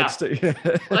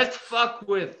 Let's fuck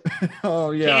with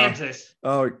Kansas.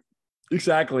 Oh,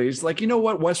 exactly. It's like, you know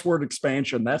what? Westward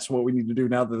expansion. That's what we need to do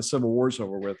now that the Civil War's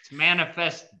over with. It's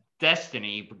manifest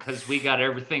destiny because we got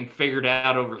everything figured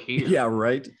out over here. Yeah,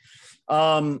 right.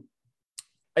 A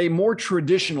more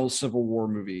traditional Civil War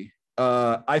movie.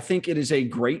 I think it is a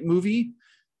great movie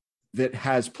that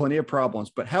has plenty of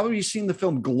problems. But how have you seen the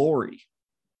film Glory?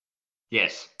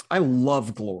 Yes. I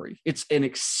love Glory. It's an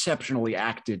exceptionally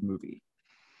acted movie.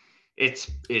 It's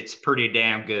pretty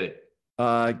damn good.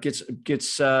 Gets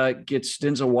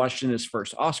Denzel Washington his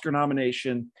first Oscar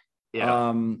nomination.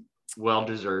 Yeah. Well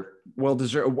deserved.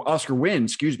 Oscar win.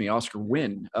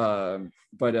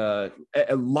 But a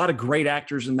lot of great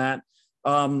actors in that.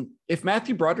 If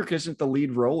Matthew Broderick isn't the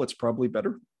lead role, it's probably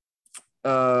better.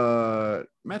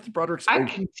 Matthew Broderick's I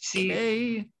can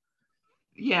see.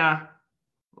 Yeah.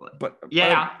 But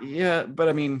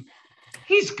I mean,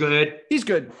 he's good. He's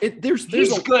good.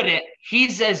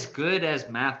 He's as good as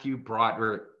Matthew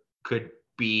Broderick could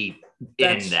be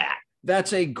in that.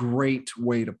 That's a great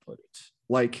way to put it.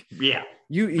 Like,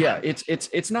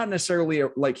 it's not necessarily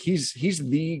like he's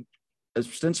the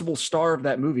ostensible star of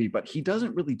that movie, but he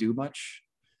doesn't really do much.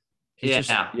 But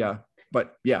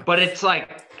it's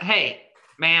like, hey,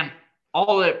 man,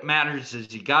 all that matters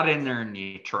is you got in there and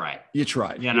you tried. You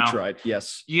tried.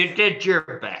 Yes, you did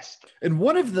your best. And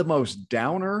one of the most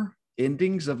downer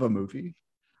endings of a movie,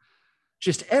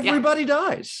 just everybody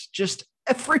dies. Just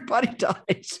everybody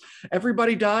dies.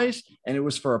 Everybody dies, and it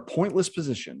was for a pointless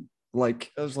position.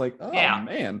 Like, I was like, oh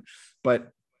man.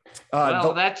 But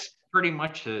that's pretty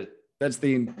much that's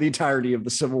the entirety of the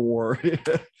Civil War.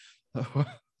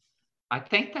 I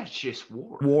think that's just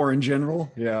war. War in general.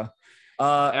 Yeah.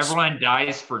 Everyone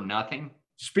dies for nothing.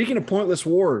 Speaking of pointless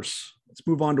wars, let's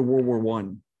move on to World War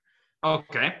I.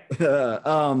 Okay.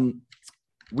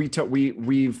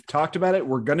 We've talked about it.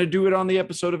 We're going to do it on the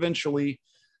episode eventually.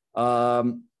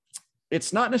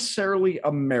 It's not necessarily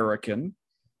American,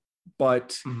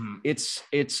 but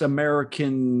it's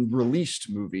American released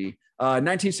movie.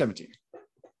 1917.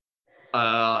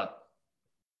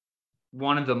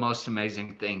 One of the most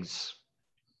amazing things.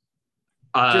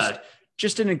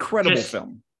 Just an incredible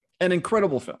film. An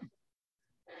incredible film.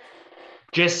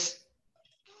 Just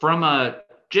from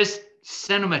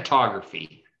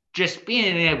cinematography, just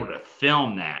being able to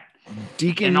film that.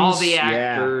 Deacons, and all the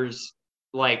actors,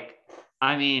 like,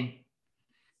 I mean,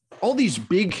 all these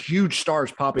big, huge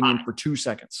stars popping in for 2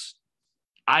 seconds.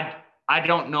 I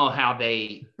don't know how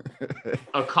they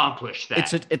accomplish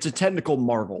that. It's a technical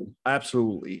marvel,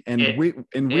 absolutely, and it will,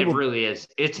 really is.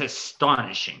 It's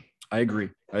astonishing. I agree.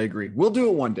 We'll do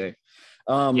it one day.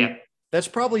 That's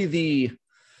probably the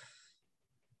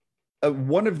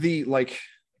one of the, like,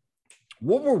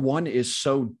 World War I is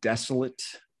so desolate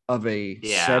of a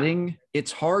setting.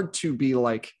 It's hard to be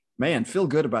like, man, feel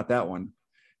good about that one.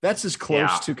 That's as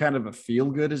close to kind of a feel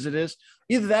good as it is.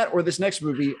 Either that or this next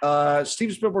movie,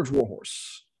 Steven Spielberg's War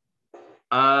Horse.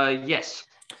 Yes.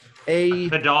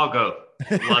 Hidalgo.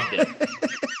 Loved it.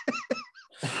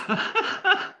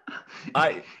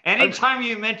 Anytime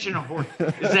you mention a horse,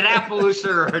 is it Appaloosa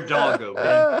or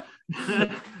Hidalgo?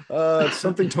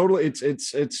 Something totally.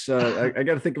 It's. I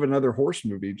got to think of another horse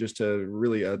movie just to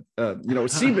really,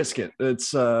 Seabiscuit.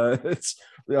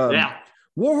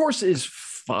 War Horse is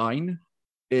fine.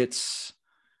 It's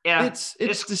good.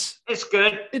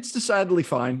 It's decidedly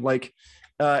fine. Like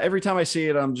every time I see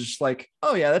it, I'm just like,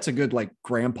 oh yeah, that's a good, like,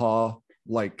 grandpa,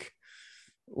 like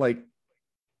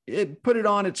it, put it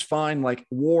on, it's fine, like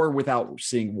war without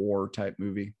seeing war type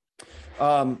movie.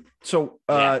 And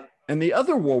the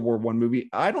other World War I movie,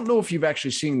 I don't know if you've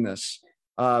actually seen this,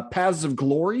 Paths of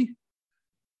Glory.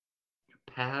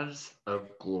 Paths of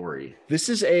Glory. This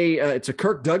is it's a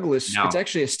Kirk Douglas. No. It's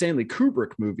actually a Stanley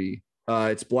Kubrick movie.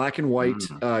 It's black and white.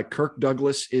 Kirk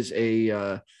Douglas is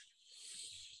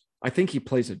I think he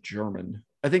plays a German.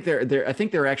 I think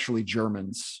they're actually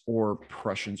Germans or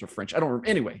Prussians or French. I don't remember.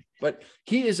 Anyway, but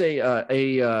he is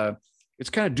it's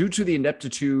kind of due to the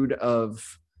ineptitude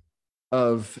of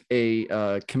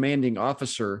a commanding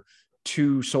officer.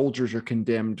 2 soldiers are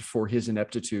condemned for his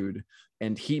ineptitude,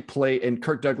 and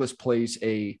Kirk Douglas plays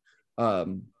a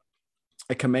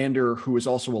commander who is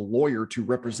also a lawyer to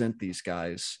represent these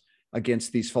guys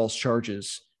against these false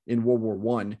charges in World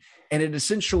War I. And it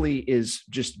essentially is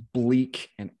just bleak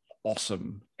and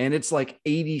awesome. And it's like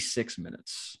 86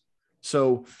 minutes.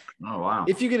 So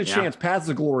if you get a chance, Paths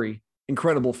of Glory,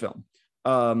 incredible film.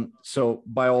 So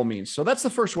by all means. So that's the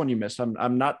first one you missed.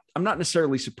 I'm not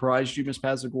necessarily surprised you missed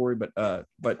Paths of Glory, but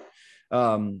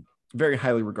very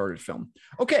highly regarded film.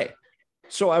 Okay.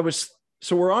 So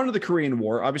we're on to the Korean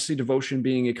War, obviously Devotion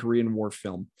being a Korean War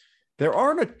film. There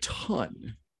aren't a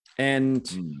ton. And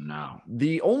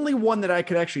the only one that I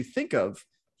could actually think of,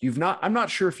 I'm not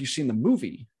sure if you've seen the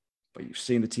movie, but you've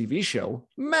seen the TV show,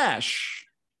 MASH.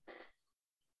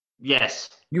 Yes.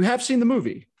 You have seen the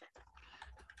movie?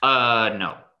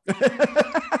 No.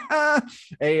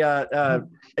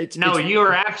 You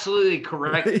are absolutely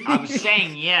correct. I was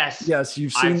saying yes. Yes,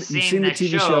 you've seen the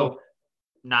TV show,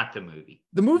 not the movie.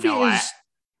 The movie I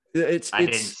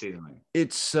didn't see the movie.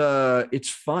 It's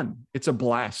fun. It's a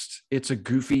blast. It's a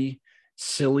goofy,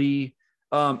 silly.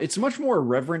 It's much more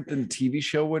irreverent than the TV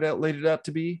show would laid it out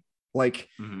to be. Like,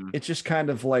 it's just kind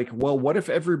of like, well, what if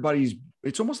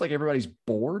it's almost like everybody's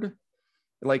bored.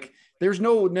 Like, there's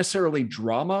no necessarily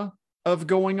drama of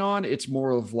going on. It's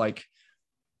more of like,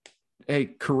 hey,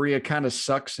 Korea kind of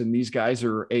sucks, and these guys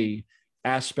are a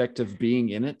aspect of being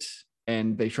in it,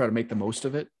 and they try to make the most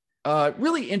of it.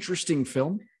 Really interesting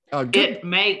film. It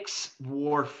makes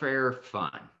warfare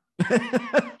fun.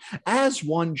 As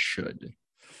one should.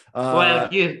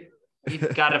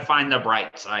 You've got to find the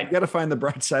bright side. You got to find the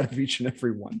bright side of each and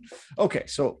every one. Okay,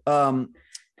 so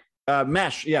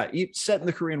MASH, set in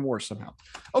the Korean War somehow.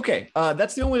 Okay,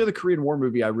 that's the only other Korean War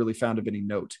movie I really found of any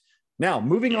note. Now,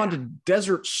 moving on to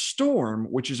Desert Storm,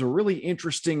 which is a really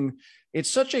interesting. It's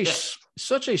such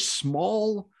a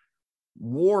small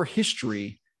war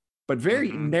history, but very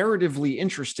narratively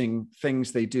interesting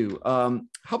things they do. How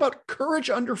about Courage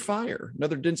Under Fire?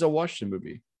 Another Denzel Washington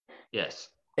movie. Yes.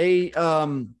 I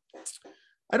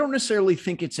don't necessarily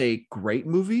think it's a great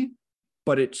movie,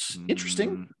 but it's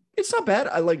interesting. It's not bad.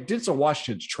 I like Denzel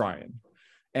Washington's trying.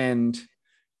 And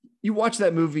you watch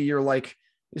that movie, you're like,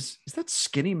 is that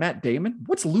skinny Matt Damon?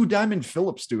 What's Lou Diamond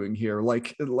Phillips doing here?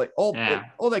 Like all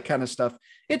that kind of stuff.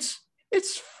 It's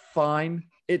fine.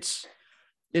 It's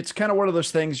kind of one of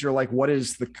those things you're like,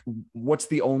 what's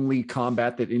the only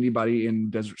combat that anybody in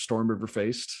Desert Storm ever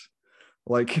faced?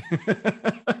 Like,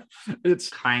 it's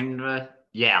kind of,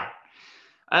 yeah.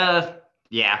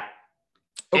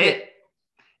 Okay.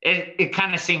 It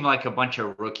kind of seemed like a bunch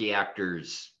of rookie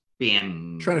actors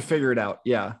trying to figure it out.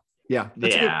 Yeah.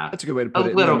 That's a good way to put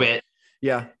it. A little bit.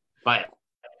 Yeah. But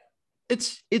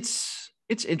it's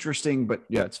interesting, but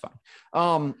yeah, it's fine.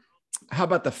 How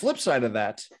about the flip side of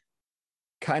that?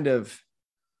 Kind of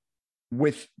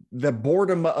with the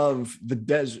boredom of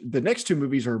the next 2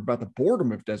 movies are about the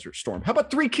boredom of Desert Storm. How about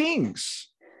Three Kings?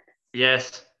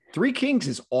 Yes. Three Kings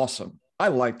is awesome. I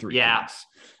like Three Kings.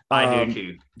 I do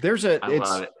too.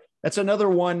 That's another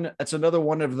one. That's another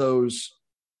one of those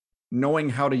knowing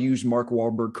how to use Mark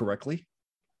Wahlberg correctly.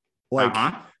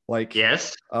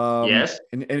 Yes. Yes.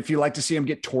 And if you like to see him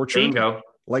get tortured, bingo.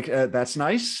 That's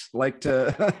nice. Like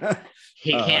to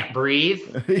he can't breathe.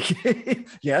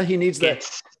 Yeah, he needs that.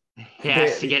 He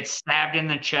has to get stabbed in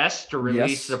the chest to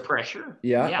release the pressure.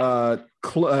 Yeah.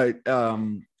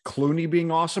 Clooney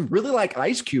being awesome. Really like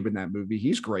Ice Cube in that movie.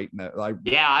 He's great in that.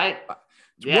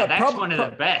 That's one of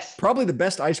the best. Probably the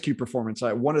best Ice Cube performance.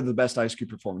 One of the best Ice Cube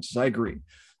performances. I agree.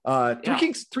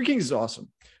 Three Kings is awesome.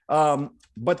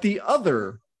 But the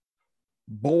other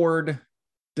bored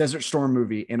Desert Storm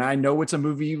movie, and I know it's a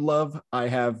movie you love. I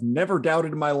have never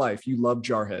doubted in my life you love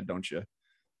Jarhead, don't you?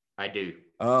 I do.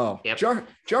 Oh, yep.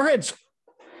 Jarhead's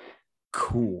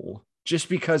cool just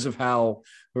because of how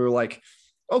we're like,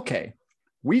 okay,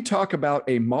 we talk about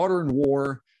a modern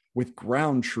war with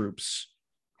ground troops.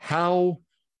 How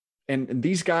and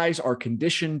these guys are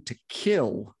conditioned to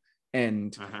kill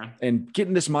and get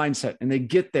in this mindset, and they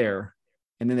get there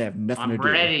and then they have nothing to do.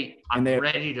 I'm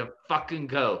ready to fucking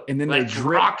go. And then let's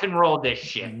rock and roll this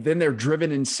shit. Then they're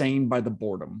driven insane by the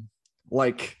boredom.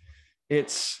 Like Good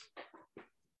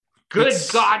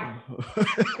God.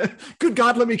 Good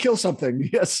God, let me kill something.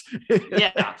 Yes.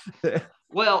 Yeah.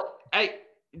 Well,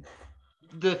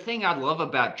 the thing I love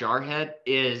about Jarhead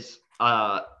is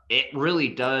it really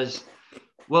does.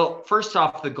 Well, first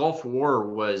off, the Gulf War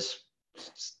was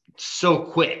so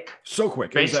quick.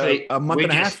 Basically, it was a month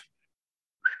and a half.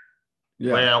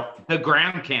 Yeah. Well, the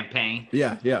ground campaign.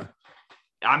 Yeah.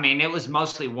 I mean, it was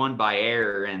mostly won by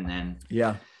air, and then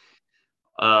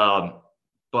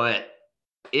but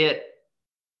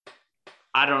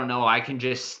I don't know. I can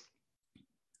just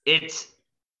it's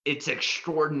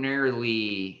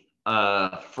extraordinarily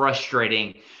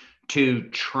frustrating to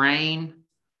train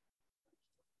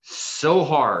so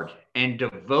hard and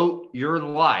devote your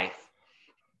life,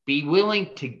 be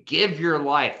willing to give your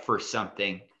life for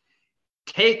something,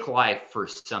 take life for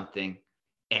something,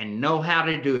 and know how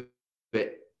to do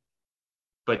it,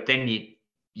 but then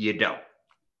you don't.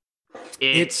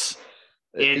 It's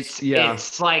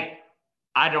like,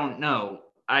 I don't know.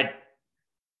 I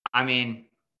mean,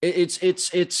 it'd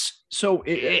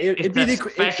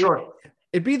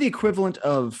be the equivalent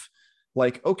of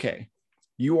like, okay,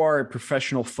 you are a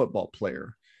professional football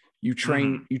player. You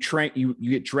train, you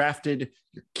get drafted,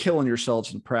 you're killing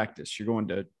yourselves in practice. You're going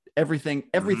to everything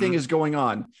is going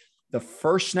on. The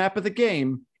first snap of the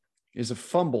game is a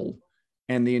fumble,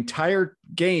 and the entire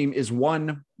game is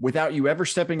won without you ever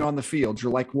stepping on the field.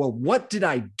 You're like, well, what did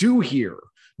I do here?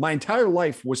 My entire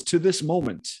life was to this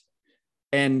moment.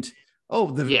 And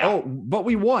but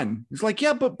we won. It's like,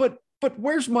 yeah, but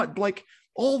where's my, like,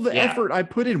 all the effort I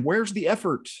put in? Where's the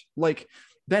effort? Like,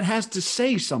 that has to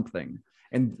say something.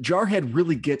 And Jarhead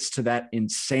really gets to that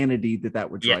insanity that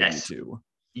would drive you to.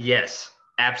 Yes,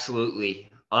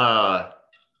 absolutely. A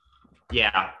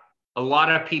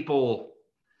lot of people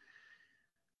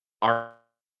are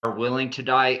willing to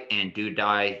die and do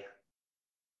die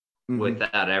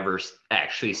without ever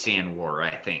actually seeing war,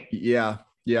 I think. Yeah.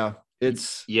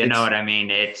 It's know what I mean?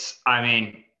 I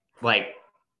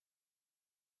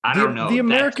don't know. The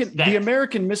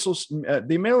American missiles,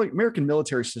 the American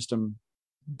military system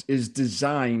is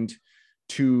designed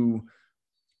to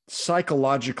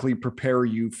psychologically prepare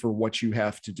you for what you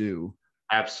have to do.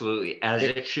 Absolutely. As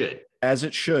it should. And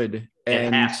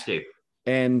it has to.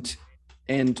 And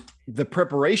the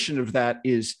preparation of that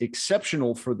is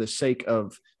exceptional for the sake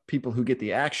of people who get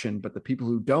the action, but the people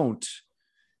who don't,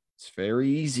 it's very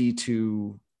easy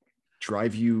to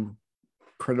drive you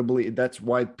incredibly. That's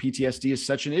why PTSD is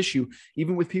such an issue,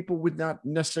 even with people with not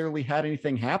necessarily had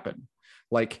anything happen.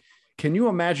 Like, can you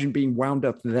imagine being wound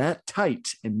up that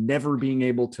tight and never being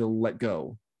able to let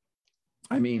go?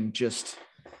 I mean, just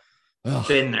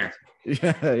been there.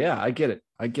 Yeah, I get it.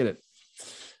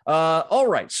 All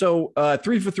right. So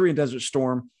 3 for 3 in Desert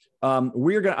Storm. I'm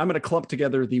going to clump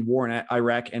together the war in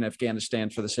Iraq and Afghanistan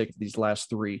for the sake of these last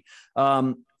three.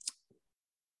 I'm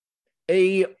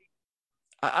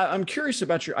curious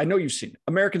about I know you've seen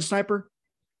American Sniper.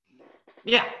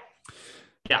 Yeah.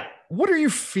 What are your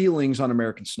feelings on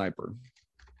American Sniper?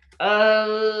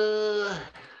 Well,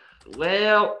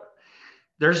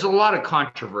 there's a lot of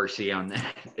controversy on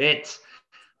that. It's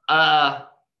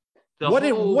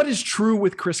what is true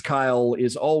with Chris Kyle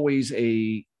is always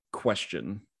a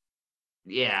question.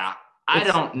 Yeah, I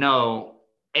don't know.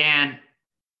 And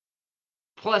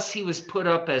plus, he was put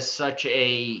up as such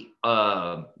a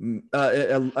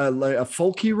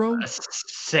folk hero, a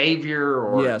savior,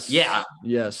 or yes.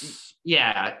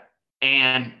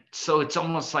 And so it's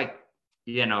almost like,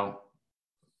 you know,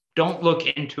 don't look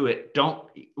into it. Don't,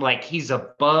 like, he's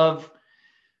above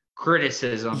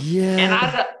criticism. Yeah. And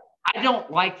I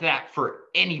don't like that for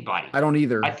anybody. I don't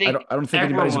either. I don't think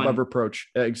anybody's above reproach.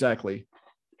 Exactly.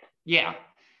 Yeah.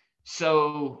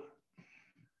 So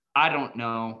I don't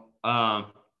know.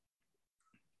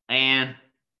 And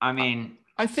I mean,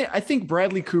 I think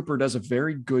Bradley Cooper does a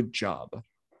very good job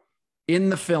in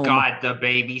the film. God, the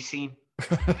baby scene.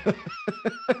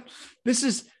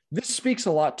 This speaks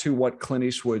a lot to what Clint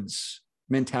Eastwood's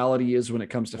mentality is when it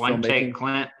comes to filmmaking. One take,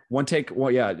 Clint. One take.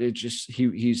 Well, yeah, it just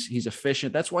he's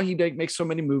efficient. That's why he makes so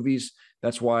many movies.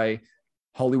 That's why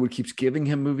Hollywood keeps giving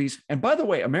him movies. And by the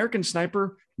way, American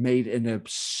Sniper made an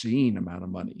obscene amount of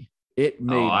money. It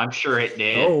made, I'm sure it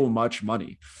did, so much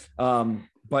money.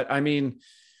 But I mean,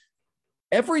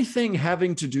 everything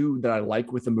having to do that I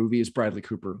like with the movie is Bradley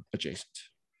Cooper adjacent.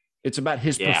 It's about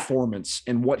his performance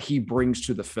and what he brings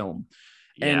to the film.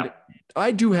 And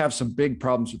I do have some big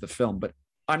problems with the film, but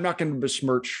I'm not going to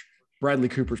besmirch Bradley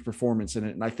Cooper's performance in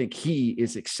it. And I think he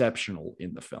is exceptional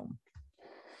in the film.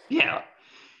 Yeah.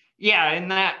 Yeah.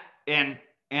 And that, and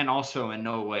also in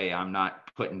no way, I'm not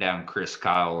putting down Chris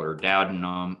Kyle or doubting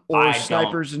them. Or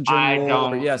snipers in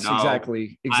general. Yes, know.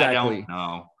 Exactly. I don't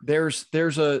know. There's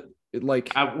a,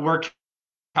 like, we're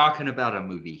talking about a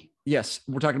movie. Yes,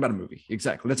 we're talking about a movie.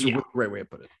 Exactly. That's a great way to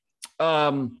put it.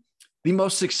 The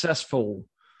most successful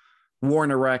war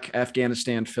in Iraq,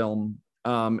 Afghanistan film,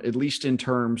 at least in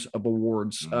terms of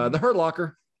awards, The Hurt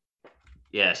Locker.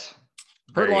 Yes.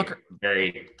 Hurt Locker.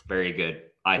 Very, very good,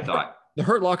 I thought. The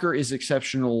Hurt Locker is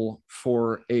exceptional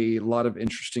for a lot of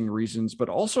interesting reasons, but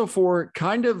also for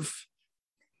kind of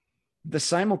the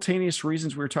simultaneous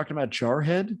reasons we were talking about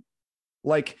Jarhead.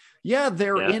 Like,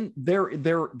 they're in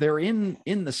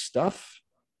the stuff,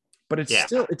 but it's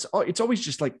still, it's always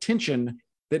just like tension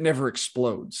that never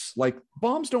explodes. Like,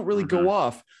 bombs don't really go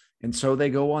off. And so they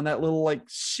go on that little like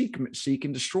seek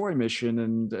and destroy mission,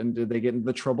 and they get into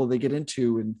the trouble they get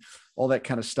into and all that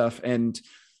kind of stuff. And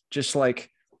just like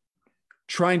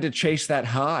trying to chase that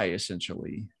high,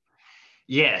 essentially.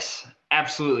 Yes,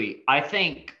 absolutely. I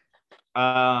think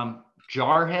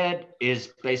Jarhead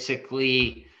is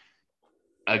basically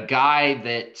a guy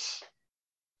that's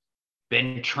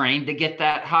been trained to get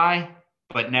that high,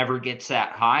 but never gets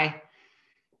that high.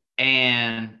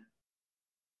 Jarhead.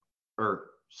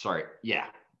 Yeah,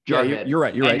 you're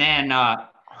right. And then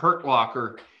Hurt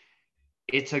Locker,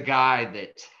 it's a guy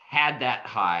that's had that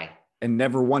high and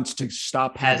never wants to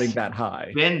stop having that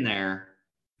high. Been there,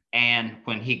 and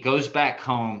when he goes back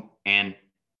home and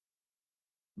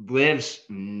lives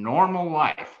normal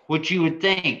life, which you would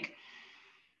think,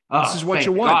 this is what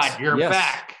you want. God, you're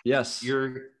back. Yes,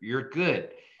 you're good.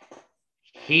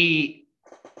 His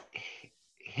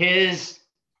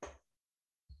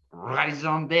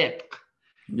raison d'être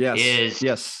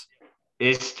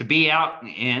is to be out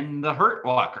in the Hurt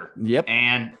Locker. Yep,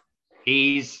 and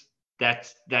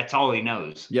that's all he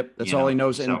knows. Yep, that's all he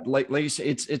knows. And like you say,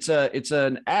 it's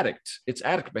an addict. It's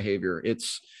addict behavior.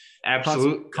 It's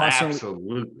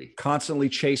constantly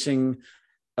chasing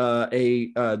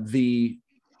the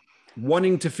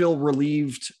wanting to feel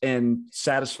relieved and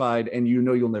satisfied, and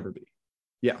you'll never be.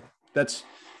 Yeah, that's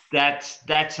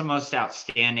the most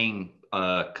outstanding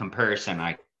comparison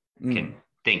I can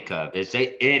think of.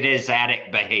 It is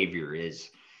addict behavior. An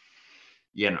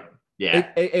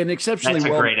exceptionally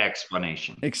that's a great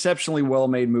explanation. Exceptionally well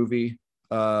made movie.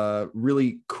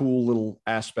 Really cool little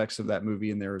aspects of that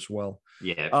movie in there as well.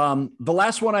 Yeah. The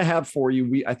last one I have for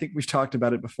you, I think we've talked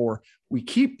about it before. We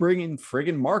keep bringing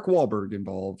friggin' Mark Wahlberg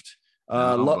involved.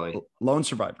 Lone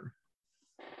Survivor.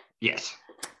 Yes.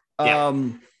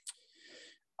 Again,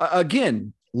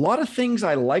 a lot of things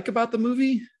I like about the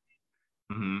movie.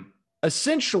 Mm-hmm.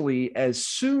 Essentially, as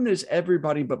soon as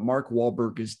everybody but Mark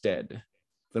Wahlberg is dead,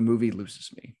 the movie loses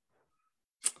me.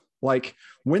 Like,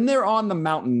 when they're on the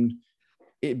mountain,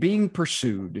 being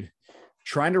pursued,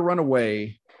 trying to run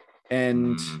away,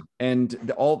 and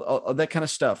all that kind of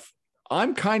stuff,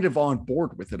 I'm kind of on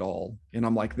board with it all, and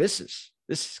I'm like, this is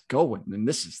going, and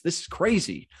this is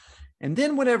crazy. And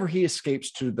then whenever he escapes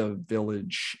to the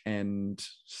village, and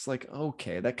it's like,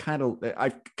 okay, that kind of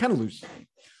loses me.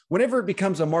 Whenever it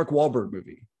becomes a Mark Wahlberg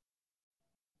movie.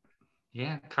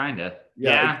 Yeah, kind of.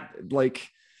 Yeah. Like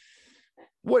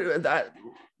what that.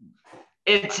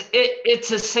 It's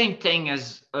the same thing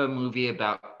as a movie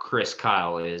about Chris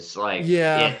Kyle is like.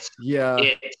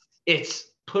 It's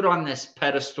put on this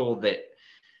pedestal that,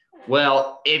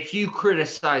 well, if you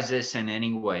criticize this in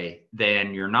any way,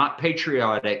 then you're not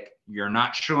patriotic. You're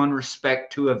not showing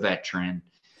respect to a veteran.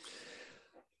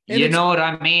 You know what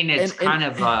I mean? It's kind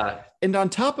of and on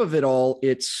top of it all,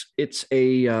 it's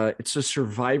a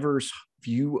survivor's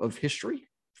view of history.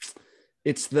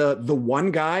 It's the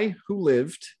one guy who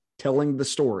lived telling the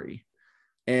story,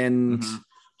 and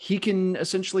he can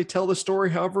essentially tell the story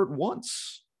however it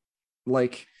wants.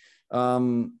 Like, I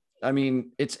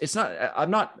mean, it's not.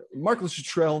 I'm not. Mark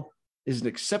Luttrell is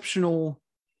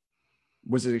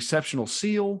was an exceptional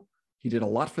SEAL. He did a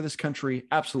lot for this country.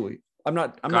 Absolutely.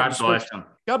 God bless him.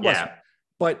 God bless him.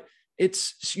 But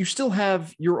you still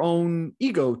have your own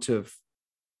ego to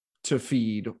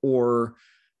feed, or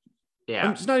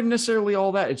it's not even necessarily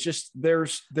all that. It's just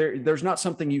there's not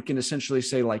something you can essentially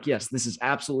say like, yes, this is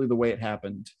absolutely the way it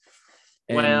happened.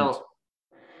 And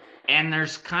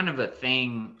there's kind of a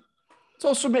thing. It's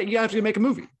also you have to make a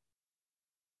movie.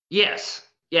 Yes.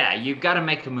 Yeah, you've got to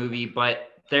make a movie, but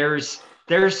there's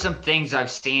some things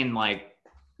I've seen like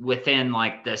within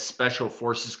like the special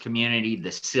forces community,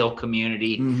 the SEAL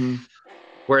community,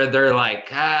 where they're like,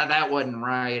 that wasn't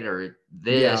right, or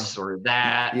this or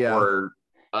that, or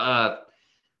I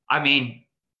mean,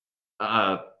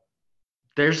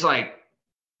 there's like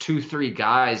 2-3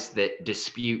 guys that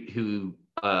dispute who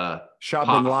shot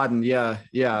Bin Laden.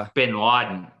 Bin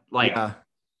Laden. Like,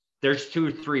 there's 2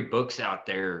 or 3 books out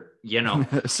there,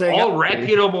 all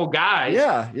reputable guys.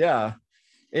 But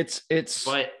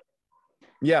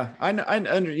I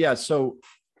know. So,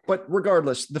 but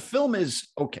regardless, the film is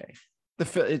okay.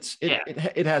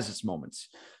 It has its moments.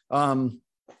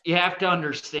 You have to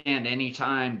understand,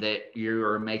 anytime that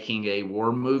you're making a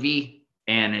war movie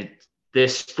and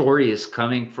this story is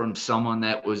coming from someone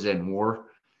that was in war,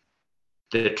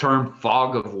 the term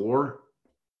fog of war,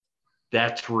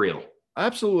 that's real.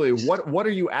 Absolutely. What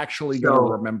are you actually going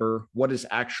to remember? What is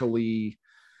actually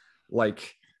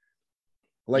like,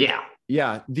 the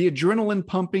adrenaline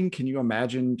pumping. Can you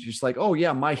imagine just like, oh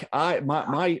yeah, my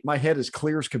head is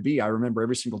clear as could be. I remember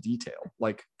every single detail.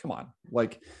 Like, come on.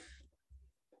 Like,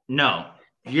 no,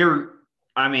 you're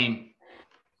asking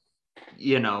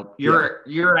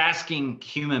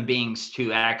human beings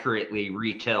to accurately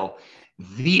retell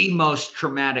the most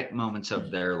traumatic moments of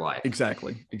their life.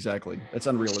 Exactly. That's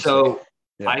unrealistic. So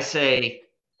I say,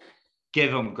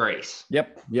 give them grace.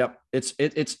 Yep.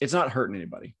 It's not hurting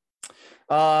anybody.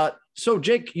 So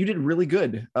Jake, you did really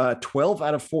good. 12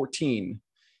 out of 14.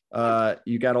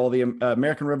 You got all the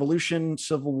American Revolution,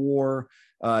 Civil War,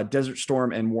 Desert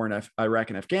Storm, and War in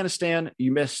Iraq and Afghanistan.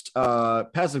 You missed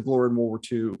Paths of Glory in World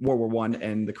War I,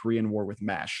 and the Korean War with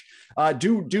MASH.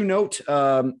 Do note,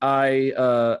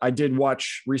 I did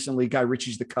watch recently Guy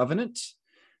Ritchie's The Covenant.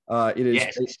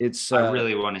 It's I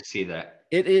really want to see that.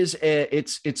 It is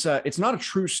it's not a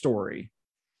true story.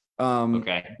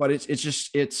 But it's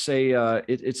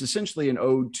essentially an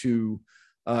ode to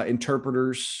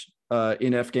interpreters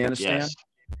in Afghanistan.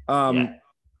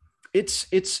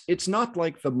 It's not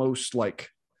like the most like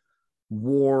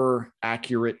war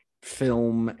accurate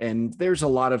film, and there's a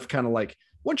lot of kind of like,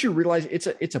 once you realize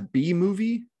it's a B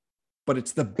movie, but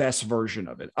it's the best version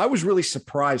of it. I was really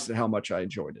surprised at how much I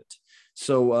enjoyed it.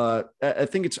 So I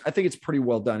think it's pretty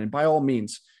well done, and by all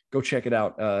means, go check it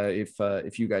out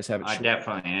if you guys haven't. I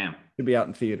definitely am. It'll be out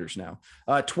in theaters now.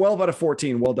 12 out of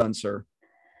 14. Well done, sir.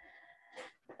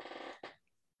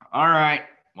 All right.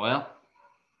 Well,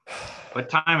 what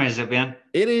time has it been?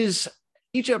 It is.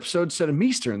 Each episode, instead of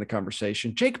me steering the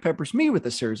conversation, Jake peppers me with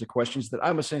a series of questions that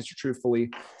I must answer truthfully.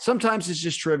 Sometimes it's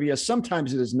just trivia.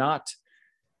 Sometimes it is not.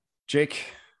 Jake,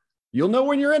 you'll know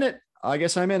when you're in it. I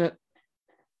guess I'm in it.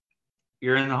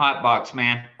 You're in the hot box,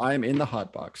 man. I'm in the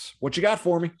hot box. What you got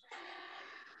for me?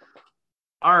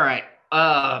 All right.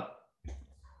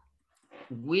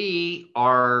 We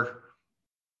are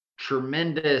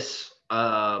tremendous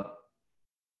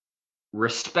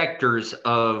respecters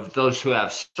of those who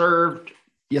have served.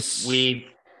 Yes.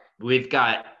 We've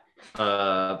got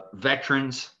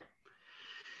veterans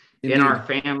in our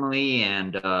family,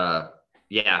 and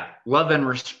love and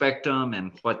respect them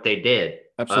and what they did.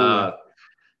 Absolutely.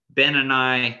 Ben and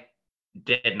I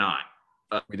did not.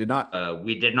 We did not.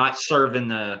 We did not serve in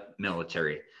the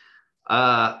military.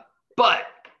 But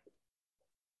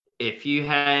if you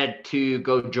had to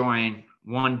go join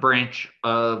one branch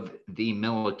of the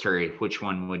military, which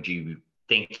one would you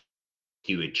think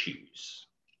you would choose?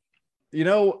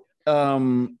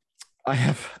 I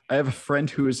have a friend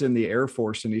who is in the Air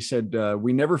Force, and he said,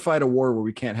 we never fight a war where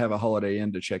we can't have a Holiday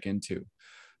Inn to check into.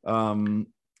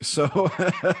 So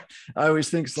I always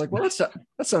think it's like, well,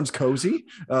 that sounds cozy.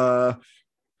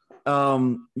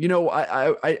 You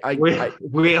know,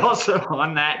 we also,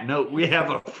 on that note, we have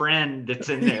a friend that's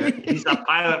in there. He's a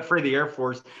pilot for the Air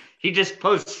Force. He just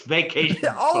posts vacation.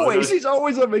 Always, he's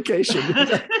always on vacation.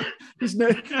 He's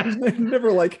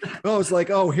never like, oh, it's like,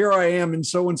 oh, here I am in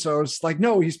so and so. It's like,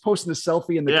 no, he's posting a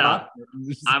selfie in the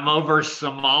cockpit. I'm over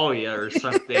Somalia or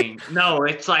something. No,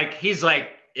 it's like he's like,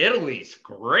 Italy's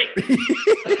great.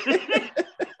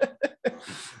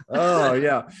 Oh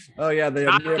yeah.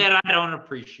 Not that I don't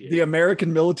appreciate the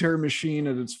American military machine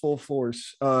at its full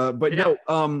force. But no,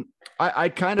 I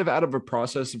kind of, out of a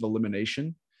process of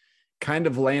elimination, kind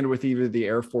of land with either the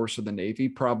Air Force or the Navy,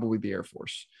 probably the Air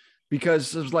Force,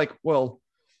 because it's like, well,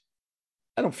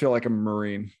 I don't feel like I'm a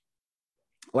Marine.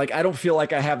 Like, I don't feel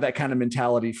like I have that kind of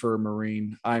mentality for a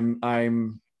Marine. I'm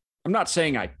not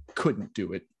saying I couldn't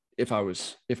do it if I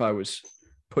was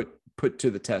put to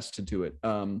the test to do it.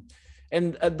 And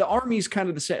the Army's kind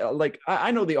of the same. Like, I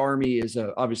know the Army is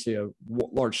obviously a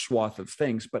large swath of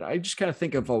things, but I just kind of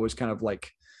think of always kind of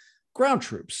like ground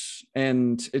troops,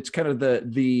 and it's kind of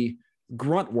the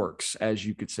grunt works, as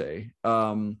you could say.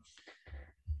 Want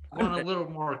a little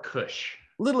more cush.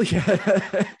 Little,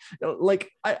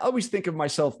 like, I always think of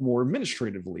myself more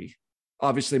administratively,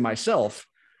 obviously myself,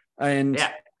 and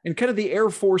kind of the Air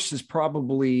Force is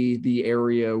probably the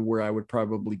area where I would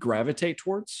probably gravitate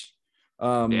towards.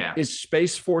 Is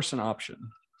Space Force an option?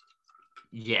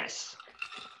 Yes.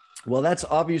 Well, that's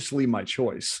obviously my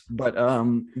choice, but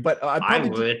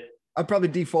I'd probably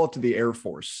default to the Air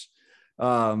Force.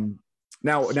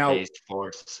 Space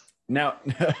Force. Now,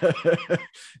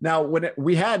 when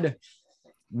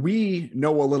we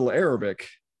know a little Arabic,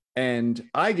 and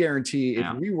I guarantee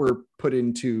if we were put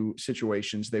into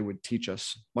situations, they would teach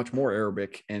us much more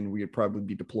Arabic, and we would probably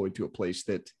be deployed to a place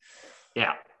that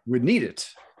would need it.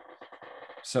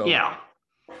 So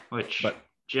but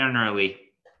generally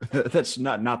that's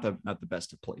not the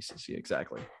best of places. Yeah,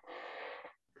 exactly.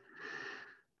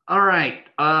 All right.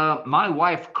 My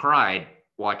wife cried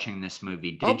watching this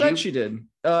movie. I'll bet she did.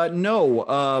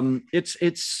 No.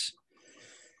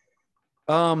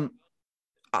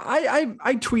 I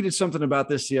tweeted something about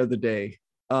this the other day.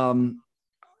 I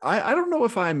don't know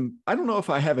if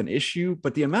I have an issue,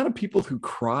 but the amount of people who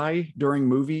cry during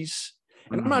movies,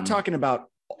 and I'm not talking about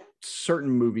certain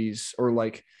movies, or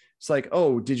like, it's like,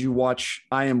 oh, did you watch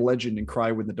I Am Legend and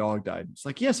cry when the dog died? It's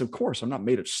like, yes, of course. I'm not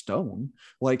made of stone.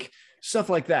 Like, stuff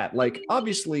like that. Like,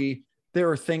 obviously there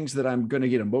are things that I'm going to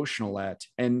get emotional at,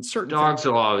 and certain dogs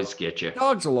will always get you.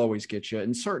 Dogs will always get you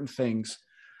in certain things.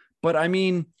 But I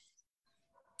mean,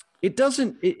 it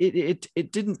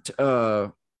didn't,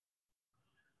 I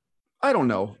don't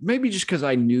know, maybe just because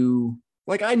I knew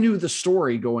the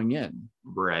story going in.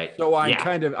 Right. So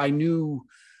I knew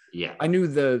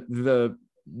the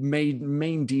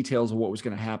main details of what was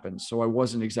going to happen. So I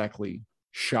wasn't exactly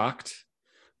shocked.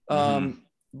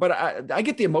 But I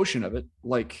get the emotion of it.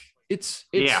 Like, it's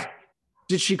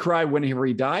did she cry whenever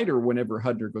he died, or whenever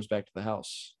Hunter goes back to the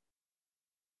house?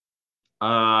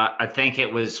 I think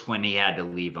it was when he had to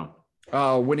leave him.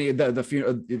 When he the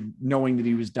funeral, knowing that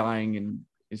he was dying, and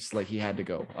it's like he had to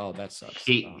go. Oh, that sucks.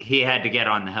 He had to get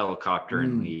on the helicopter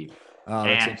and leave.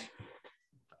 And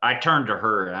I turned to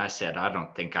her and I said, I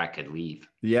don't think I could leave.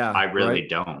 Yeah, I really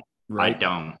don't. Right. I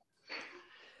don't.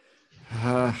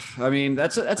 I mean,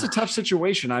 that's a tough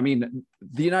situation. I mean,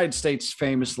 the United States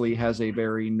famously has a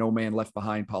very no man left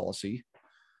behind policy.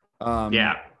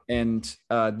 And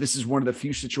this is one of the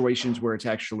few situations where it's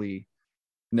actually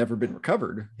never been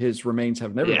recovered. His remains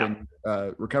have never been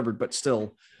recovered, but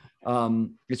still,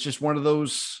 it's just one of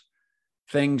those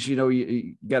things,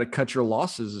 you got to cut your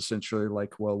losses, essentially.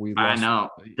 Like, well, we lost. I know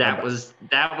that was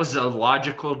a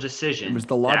logical decision. It was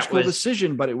the logical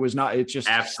decision, but it was not. It's just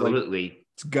absolutely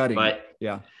it's gutting. But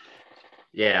yeah.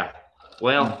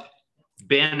 Well,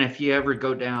 Ben, if you ever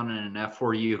go down in an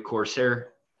F4U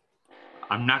Corsair,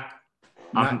 I'm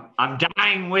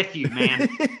dying with you, man.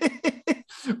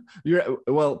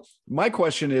 Well, my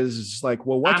question is like,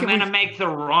 well, I'm going to make the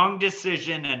wrong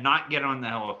decision and not get on the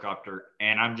helicopter,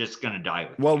 and I'm just going to die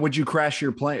with you. Would you crash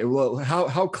your plane? Well,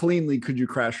 how cleanly could you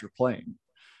crash your plane?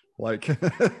 Like,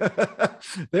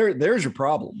 there's your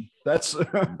problem. That's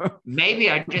maybe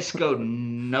I just go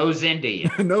nose into you.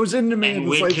 Nose into me. And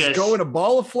it's like just go in a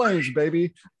ball of flames,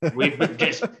 baby. We would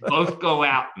just both go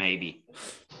out, maybe.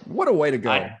 What a way to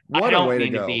go. What a way to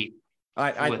go.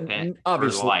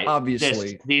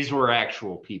 Obviously these were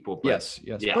actual people. But, yes.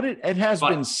 Yeah. But it has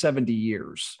been 70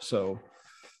 years. So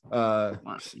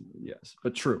yes,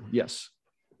 but true. Yes.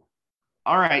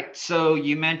 All right. So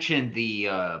you mentioned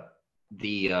the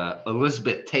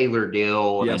Elizabeth Taylor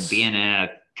deal and being in a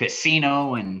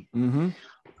casino, and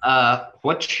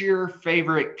What's your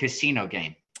favorite casino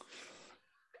game?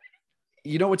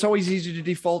 It's always easy to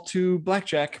default to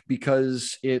blackjack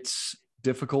because it's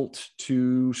difficult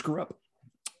to screw up.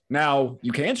 Now,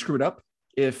 you can screw it up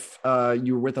if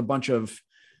you're with a bunch of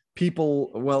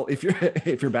people. Well, if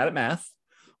you're bad at math,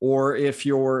 or if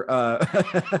you're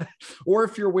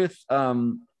with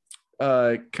kind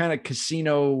of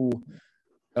casino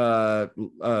like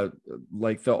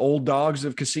the old dogs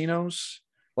of casinos,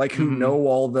 like who know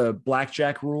all the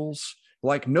blackjack rules.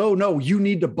 Like, no, you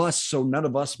need to bust so none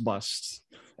of us bust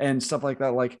and stuff like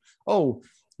that. Like, oh,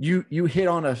 you hit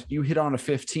on a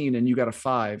 15 and you got a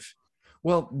 5.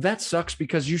 Well, that sucks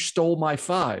because you stole my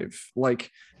 5. Like,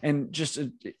 and just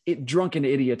drunken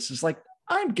idiots. It's like,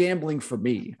 I'm gambling for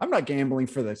me. I'm not gambling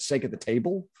for the sake of the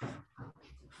table.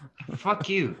 Fuck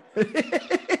you.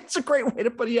 It's a great way to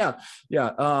put it.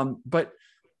 Yeah. But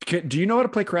do you know how to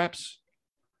play craps?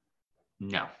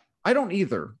 No, I don't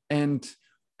either. And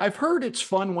I've heard it's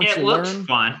fun once you learn. It looks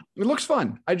fun. It looks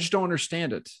fun. I just don't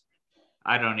understand it.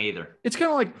 I don't either. It's kind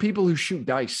of like people who shoot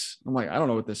dice. I'm like, I don't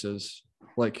know what this is.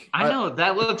 Like, I know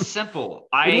that looks simple.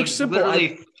 It looks simple.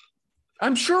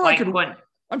 I'm sure I could read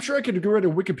a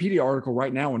Wikipedia article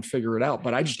right now and figure it out,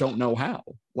 but I just don't know how.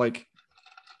 Like,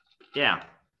 yeah,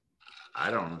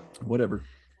 I don't know. Whatever.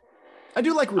 I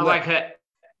do like roulette.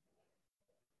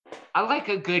 I like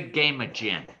a good game of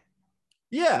gin.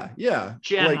 Yeah.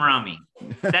 Gin rummy.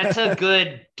 That's a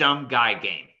good dumb guy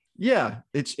game. Yeah,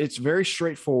 it's very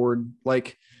straightforward.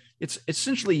 Like, it's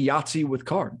essentially Yahtzee with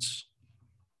cards.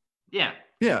 Yeah.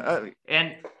 Yeah.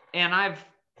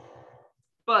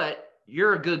 But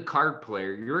you're a good card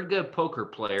player. You're a good poker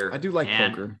player. I do like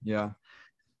poker. Yeah.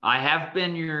 I have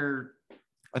been your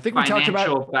I think we talked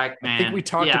about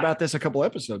about this a couple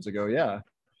episodes ago. Yeah.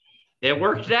 It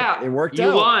worked out. You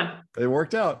won. It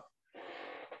worked out.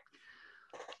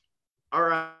 All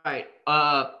right.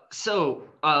 So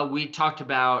we talked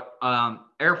about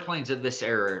airplanes of this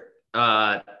era.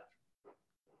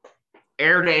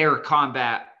 Air-to-air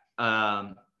combat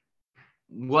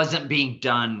wasn't being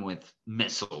done with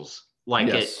missiles like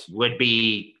it would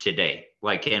be today,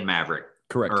 like in Maverick.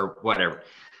 Correct. Or whatever.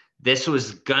 This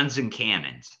was guns and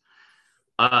cannons.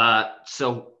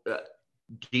 So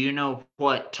do you know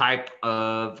what type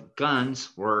of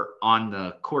guns were on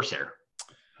the Corsair?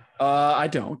 I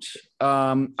don't.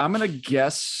 I'm going to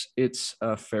guess it's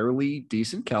a fairly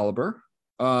decent caliber.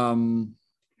 I'm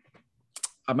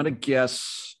going to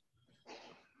guess,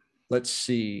 let's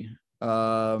see.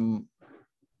 I'm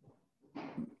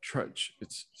trying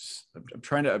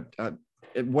to,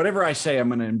 whatever I say, I'm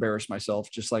going to embarrass myself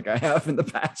just like I have in the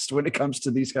past when it comes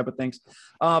to these type of things.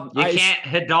 You can't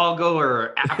Hidalgo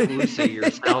or Appaloosa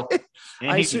yourself.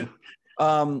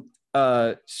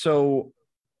 So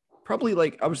probably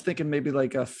like, I was thinking maybe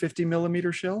like a 50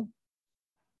 millimeter shell.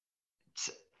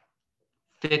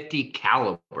 50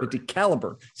 caliber. 50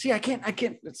 caliber. See, I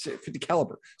can't, let's say 50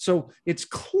 caliber. So it's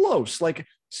close. Like,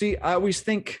 see, I always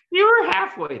think you were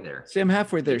halfway there. See, I'm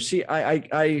halfway there. See,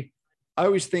 I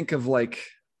always think of like,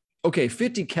 okay,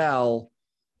 50 cal.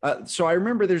 So I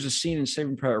remember there's a scene in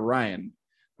Saving Private Ryan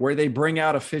where they bring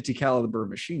out a 50 caliber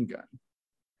machine gun.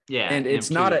 Yeah. And it's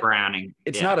not Browning.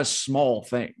 It's not a small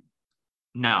thing.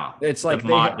 No. It's like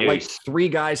like 3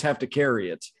 guys have to carry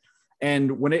it.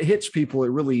 And when it hits people, it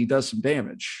really does some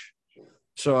damage.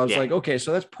 So I was like, okay,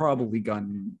 so that's probably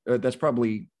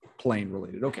plane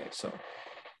related. Okay. So.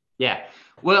 Yeah.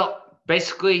 Well,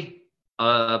 basically,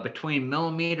 between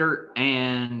millimeter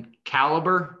and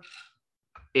caliber,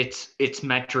 it's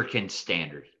metric and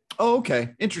standard. Oh, okay.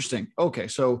 Interesting. Okay.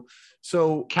 So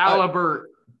caliber,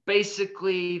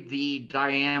 basically the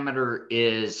diameter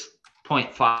is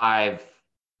 0.5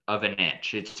 of an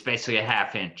inch. It's basically a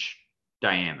 1/2 inch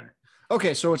diameter.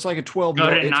 Okay. So it's like a 12. Go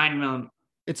to 9 millimeter.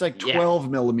 It's like 12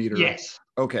 millimeter. Yes.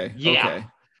 Okay. Yeah. Okay.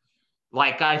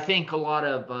 Like, I think a lot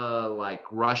of like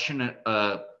Russian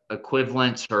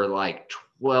equivalents are like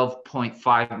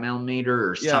 12.5 millimeter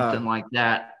or something like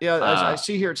that. Yeah, I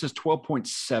see here it says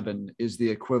 12.7 is the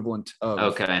equivalent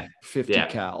of 50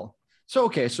 cal. So,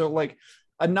 okay, so like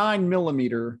a 9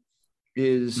 millimeter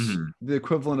is the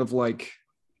equivalent of like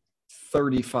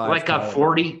 35. Like a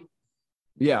 40?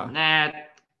 Yeah.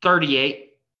 38.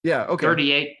 Yeah, okay.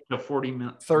 38 to 40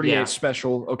 mil. 38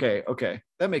 special. Okay.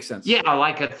 That makes sense. Yeah,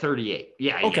 like a 38.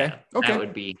 Yeah. Okay. Yeah. Okay. That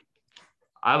would be.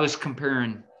 I was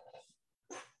comparing.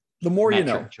 The more you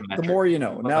know. The more you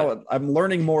know. Now I'm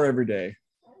learning more every day.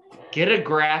 Get a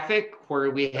graphic where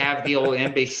we have the old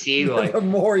NBC. Like the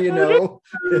more you know.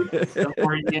 The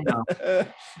more you know.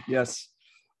 Yes.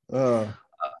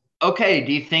 Okay.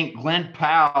 Do you think Glenn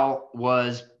Powell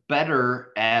was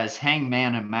better as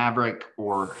Hangman and Maverick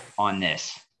or on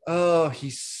this? Oh,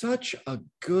 he's such a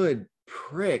good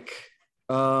prick.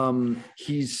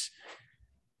 He's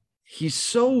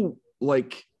so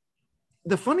like,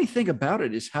 the funny thing about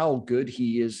it is how good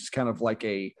he is kind of like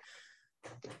a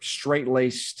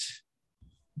straight-laced,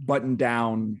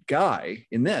 button-down guy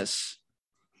in this,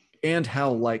 and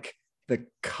how like the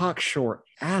cocksure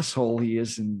asshole he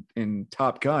is in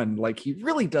Top Gun. Like, he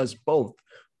really does both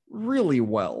really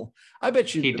well. I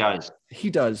bet you he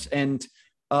does. And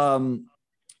and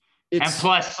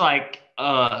plus, like,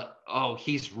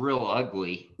 he's real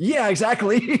ugly. Yeah,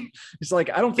 exactly. It's like,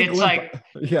 I don't think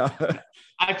it's yeah.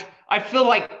 I feel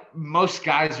like most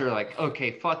guys are like,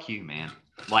 okay, fuck you, man.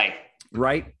 Like,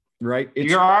 right.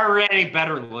 You're already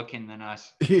better looking than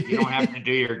us. You don't have to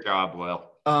do your job well.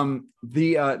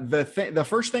 The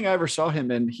first thing I ever saw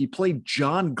him in, he played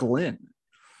John Glenn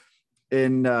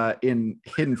in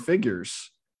Hidden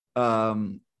Figures,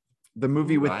 the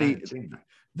movie with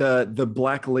the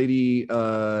black lady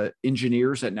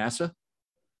engineers at NASA.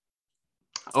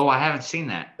 Oh, I haven't seen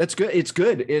that. That's good. It's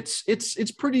good.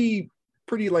 It's pretty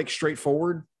like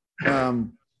straightforward.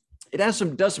 It does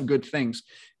some good things,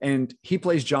 and he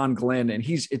plays John Glenn, and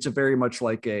it's a very much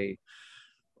like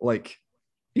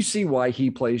you see why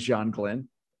he plays John Glenn.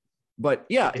 But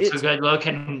yeah, it's a good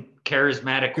looking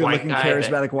charismatic white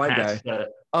guy.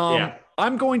 Yeah.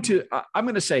 I'm going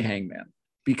to say Hangman,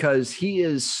 because he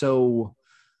is so,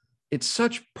 it's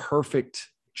such perfect,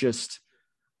 just,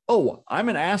 oh, I'm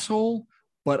an asshole,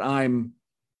 but I'm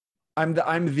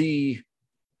the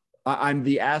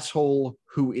asshole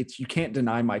who you can't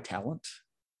deny my talent.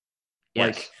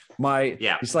 Yes.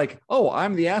 It's like, oh,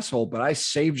 I'm the asshole, but I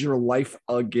saved your life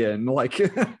again. Like,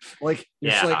 it's like,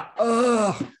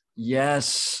 oh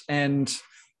yes. And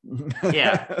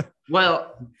yeah.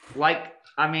 Well, like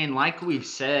we've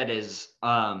said is,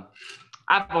 I've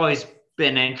always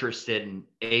been interested in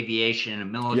aviation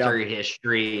and military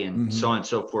history and so on and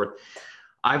so forth.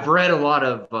 I've read a lot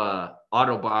of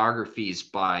autobiographies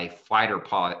by fighter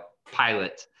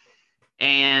pilots,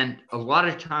 and a lot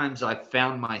of times I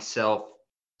found myself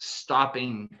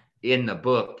stopping in the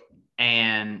book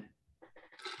and,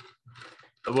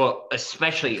 well,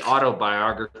 especially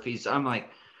autobiographies, I'm like,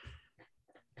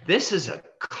 this is a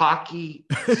cocky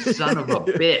son of a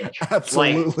bitch.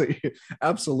 Absolutely. Like,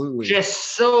 absolutely.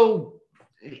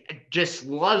 Just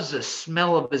loves the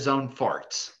smell of his own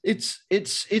farts. It's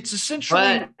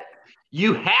essentially, but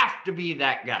you have to be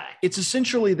that guy. It's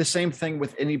essentially the same thing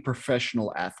with any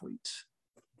professional athlete.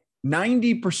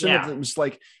 90% of them is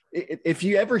like, if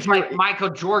you ever hear, like Michael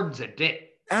Jordan's a dick.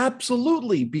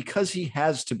 Absolutely, because he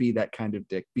has to be that kind of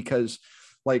dick, because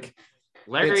like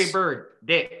Larry Bird,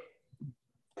 dick.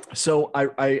 So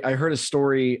I heard a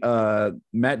story,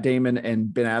 Matt Damon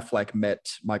and Ben Affleck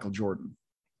met Michael Jordan,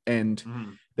 and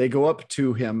they go up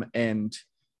to him and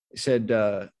said,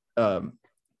 Ben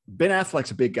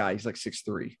Affleck's a big guy. He's like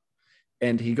 6'3",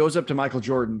 and he goes up to Michael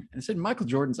Jordan and said, Michael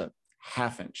Jordan's a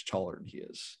half inch taller than he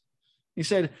is. He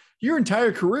said, your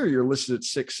entire career, you're listed at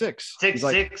 6'6".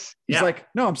 6'6". He's like,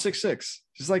 no, I'm 6'6".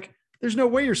 He's like, there's no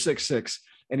way you're 6'6".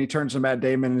 And he turns to Matt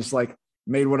Damon and is like,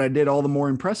 made what I did all the more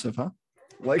impressive, huh?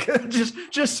 Like, just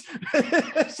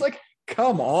it's like,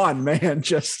 come on, man.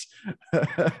 Just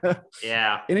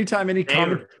anytime any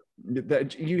comment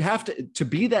that you have to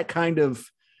be that kind of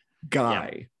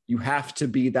guy, you have to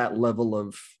be that level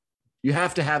of, you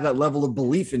have to have that level of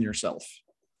belief in yourself.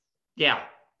 Yeah.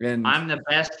 And I'm the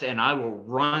best, and I will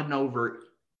run over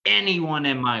anyone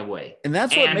in my way. And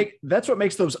that's what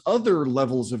makes those other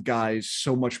levels of guys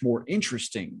so much more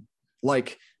interesting.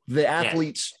 Like the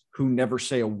athletes who never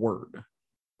say a word,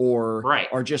 or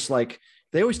are just like,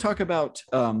 they always talk about,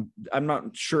 I'm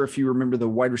not sure if you remember the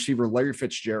wide receiver, Larry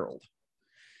Fitzgerald.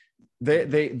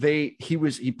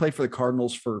 He played for the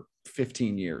Cardinals for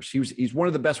 15 years. He's one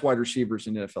of the best wide receivers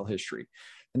in NFL history.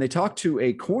 And they talked to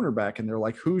a cornerback, and they're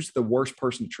like, who's the worst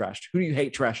person to trash? Who do you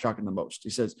hate trash talking the most? He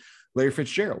says, Larry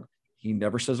Fitzgerald. He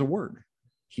never says a word.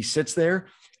 He sits there,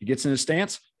 he gets in his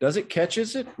stance, does it,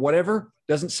 catches it, whatever,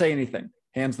 doesn't say anything,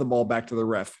 hands the ball back to the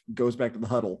ref, goes back to the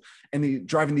huddle. And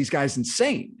driving these guys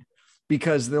insane,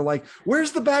 because they're like,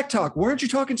 where's the back talk? Why aren't you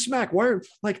talking smack?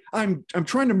 I'm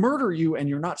trying to murder you, and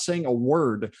you're not saying a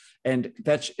word. And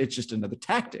it's just another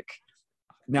tactic.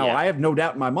 Now, I have no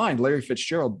doubt in my mind, Larry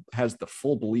Fitzgerald has the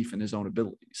full belief in his own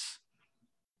abilities.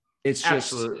 It's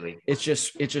just,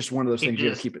 it's just one of those things you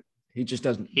have to keep it. He just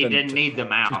doesn't. He didn't need the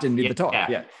mouth. Just didn't need the talk.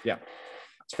 Yeah.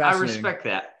 It's fascinating. I respect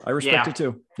that. I respect it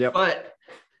too. Yep.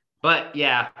 But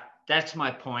yeah, that's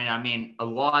my point. I mean, a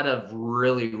lot of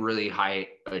really, really high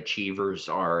achievers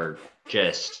are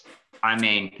just,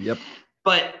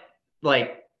 but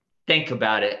like, think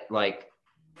about it. Like,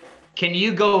 can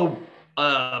you go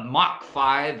Mach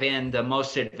 5 in the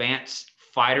most advanced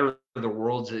fighter the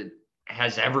world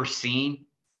has ever seen?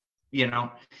 You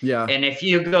know? Yeah. And if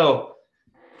you go,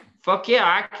 fuck yeah,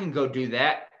 I can go do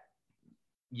that.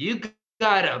 You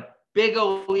got a big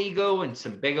old ego and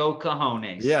some big old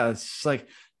cojones. Yeah. It's like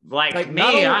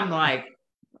me, I'm like,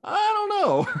 I don't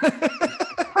know.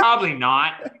 probably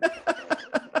not.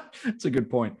 It's a good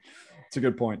point.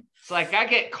 It's like I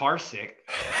get car sick.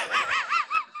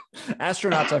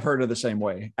 Astronauts, I've heard, are the same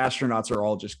way. Astronauts are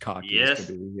all just cocky.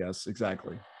 Yes. Yes,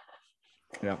 exactly.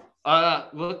 Yeah.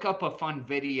 Look up a fun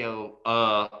video.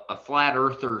 A flat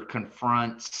earther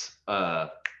confronts Buzz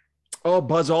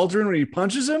Aldrin when he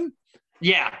punches him.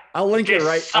 Yeah. I'll link it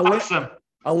right. Awesome.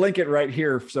 I'll link it right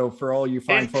here. So for all you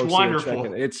fine folks, wonderful.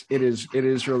 Check it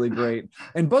is really great.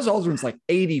 And Buzz Aldrin's like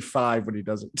 85 when he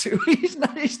does it too. He's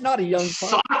not a young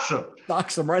socks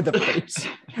him right in the face.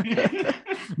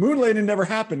 Moon landing never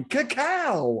happened.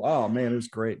 Cacao. Oh man, it was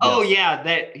great. Oh yes.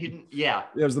 yeah,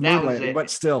 it was the moon landing,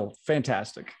 but still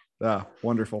fantastic.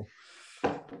 Wonderful.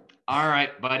 All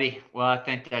right, buddy. Well, I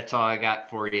think that's all I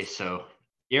got for you. So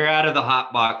you're out of the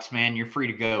hot box, man. You're free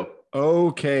to go.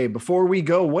 Okay, before we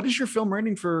go, what is your film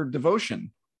rating for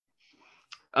Devotion?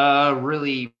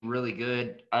 Really, really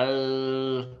good.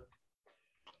 I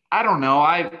don't know.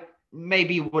 I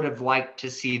maybe would have liked to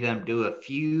see them do a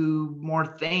few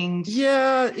more things.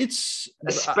 Yeah, it's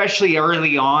especially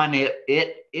early on.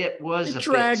 It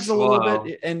drags a little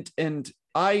bit, and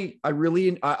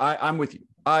I'm with you.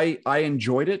 I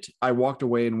enjoyed it. I walked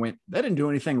away and went, that didn't do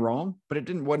anything wrong, but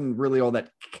wasn't really all that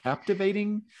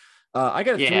captivating. I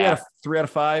got a 3 out of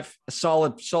 5. A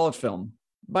solid film.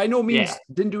 By no means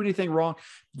didn't do anything wrong.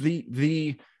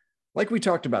 The like we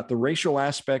talked about, the racial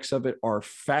aspects of it are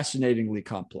fascinatingly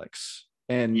complex,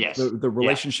 and the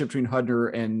relationship between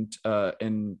Hudner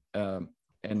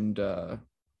and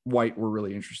White were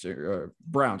really interesting.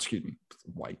 Brown, excuse me,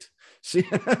 White. See,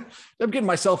 I'm getting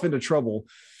myself into trouble.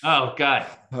 Oh God.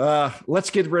 Let's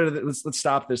get rid of it. Let's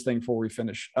stop this thing before we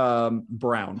finish.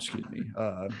 Brown, excuse me.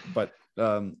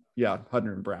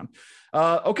 Hudner and Brown.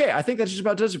 Okay, I think that just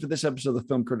about does it for this episode of the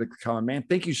Film Critic Common Man.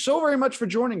 Thank you so very much for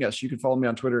joining us. You can follow me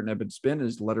on Twitter at NebAndSpin,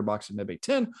 is Letterboxd at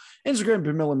Neb810, Instagram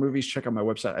at Miller Movies. Check out my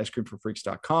website,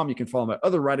 icecreamforfreaks.com. You can follow my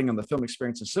other writing on the film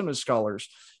experience and cinema scholars.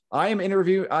 I've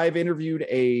interviewed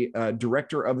a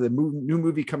director of the new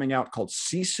movie coming out called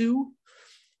Sisu.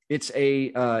 I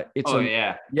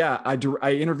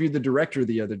interviewed the director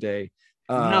the other day.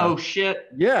 No shit.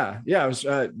 Yeah. It was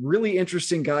a really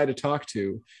interesting guy to talk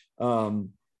to.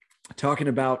 Talking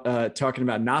about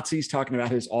Nazis, talking about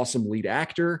his awesome lead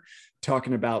actor,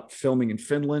 talking about filming in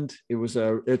Finland. It's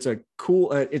an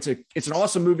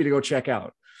awesome movie to go check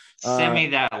out. Send me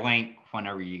that link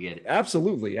whenever you get it.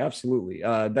 Absolutely.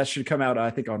 That should come out, I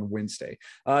think, on Wednesday.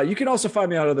 You can also find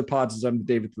me on other pods as I'm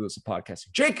David Lewis of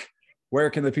Podcasting. Jake, where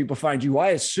can the people find you? I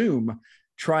assume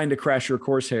trying to crash your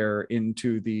Corsair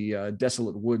into the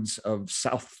desolate woods of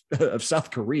South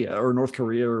Korea or North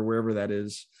Korea or wherever that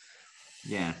is.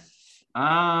 Yeah.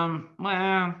 You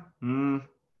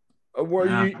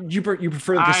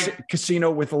prefer the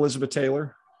casino with Elizabeth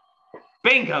Taylor?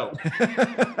 Bingo.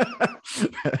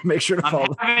 Make sure to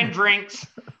follow. I'm having drinks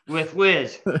with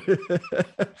Wiz.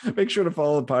 Make sure to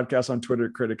follow the podcast on Twitter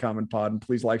at Critic Common Pod, and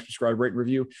please like, subscribe, rate, and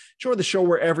review. Enjoy the show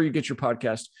wherever you get your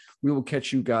podcast. We will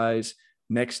catch you guys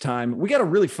next time. We got a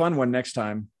really fun one next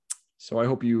time, so I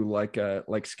hope you like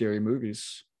scary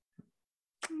movies.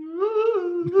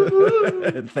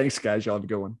 Thanks, guys. Y'all have a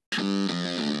good one.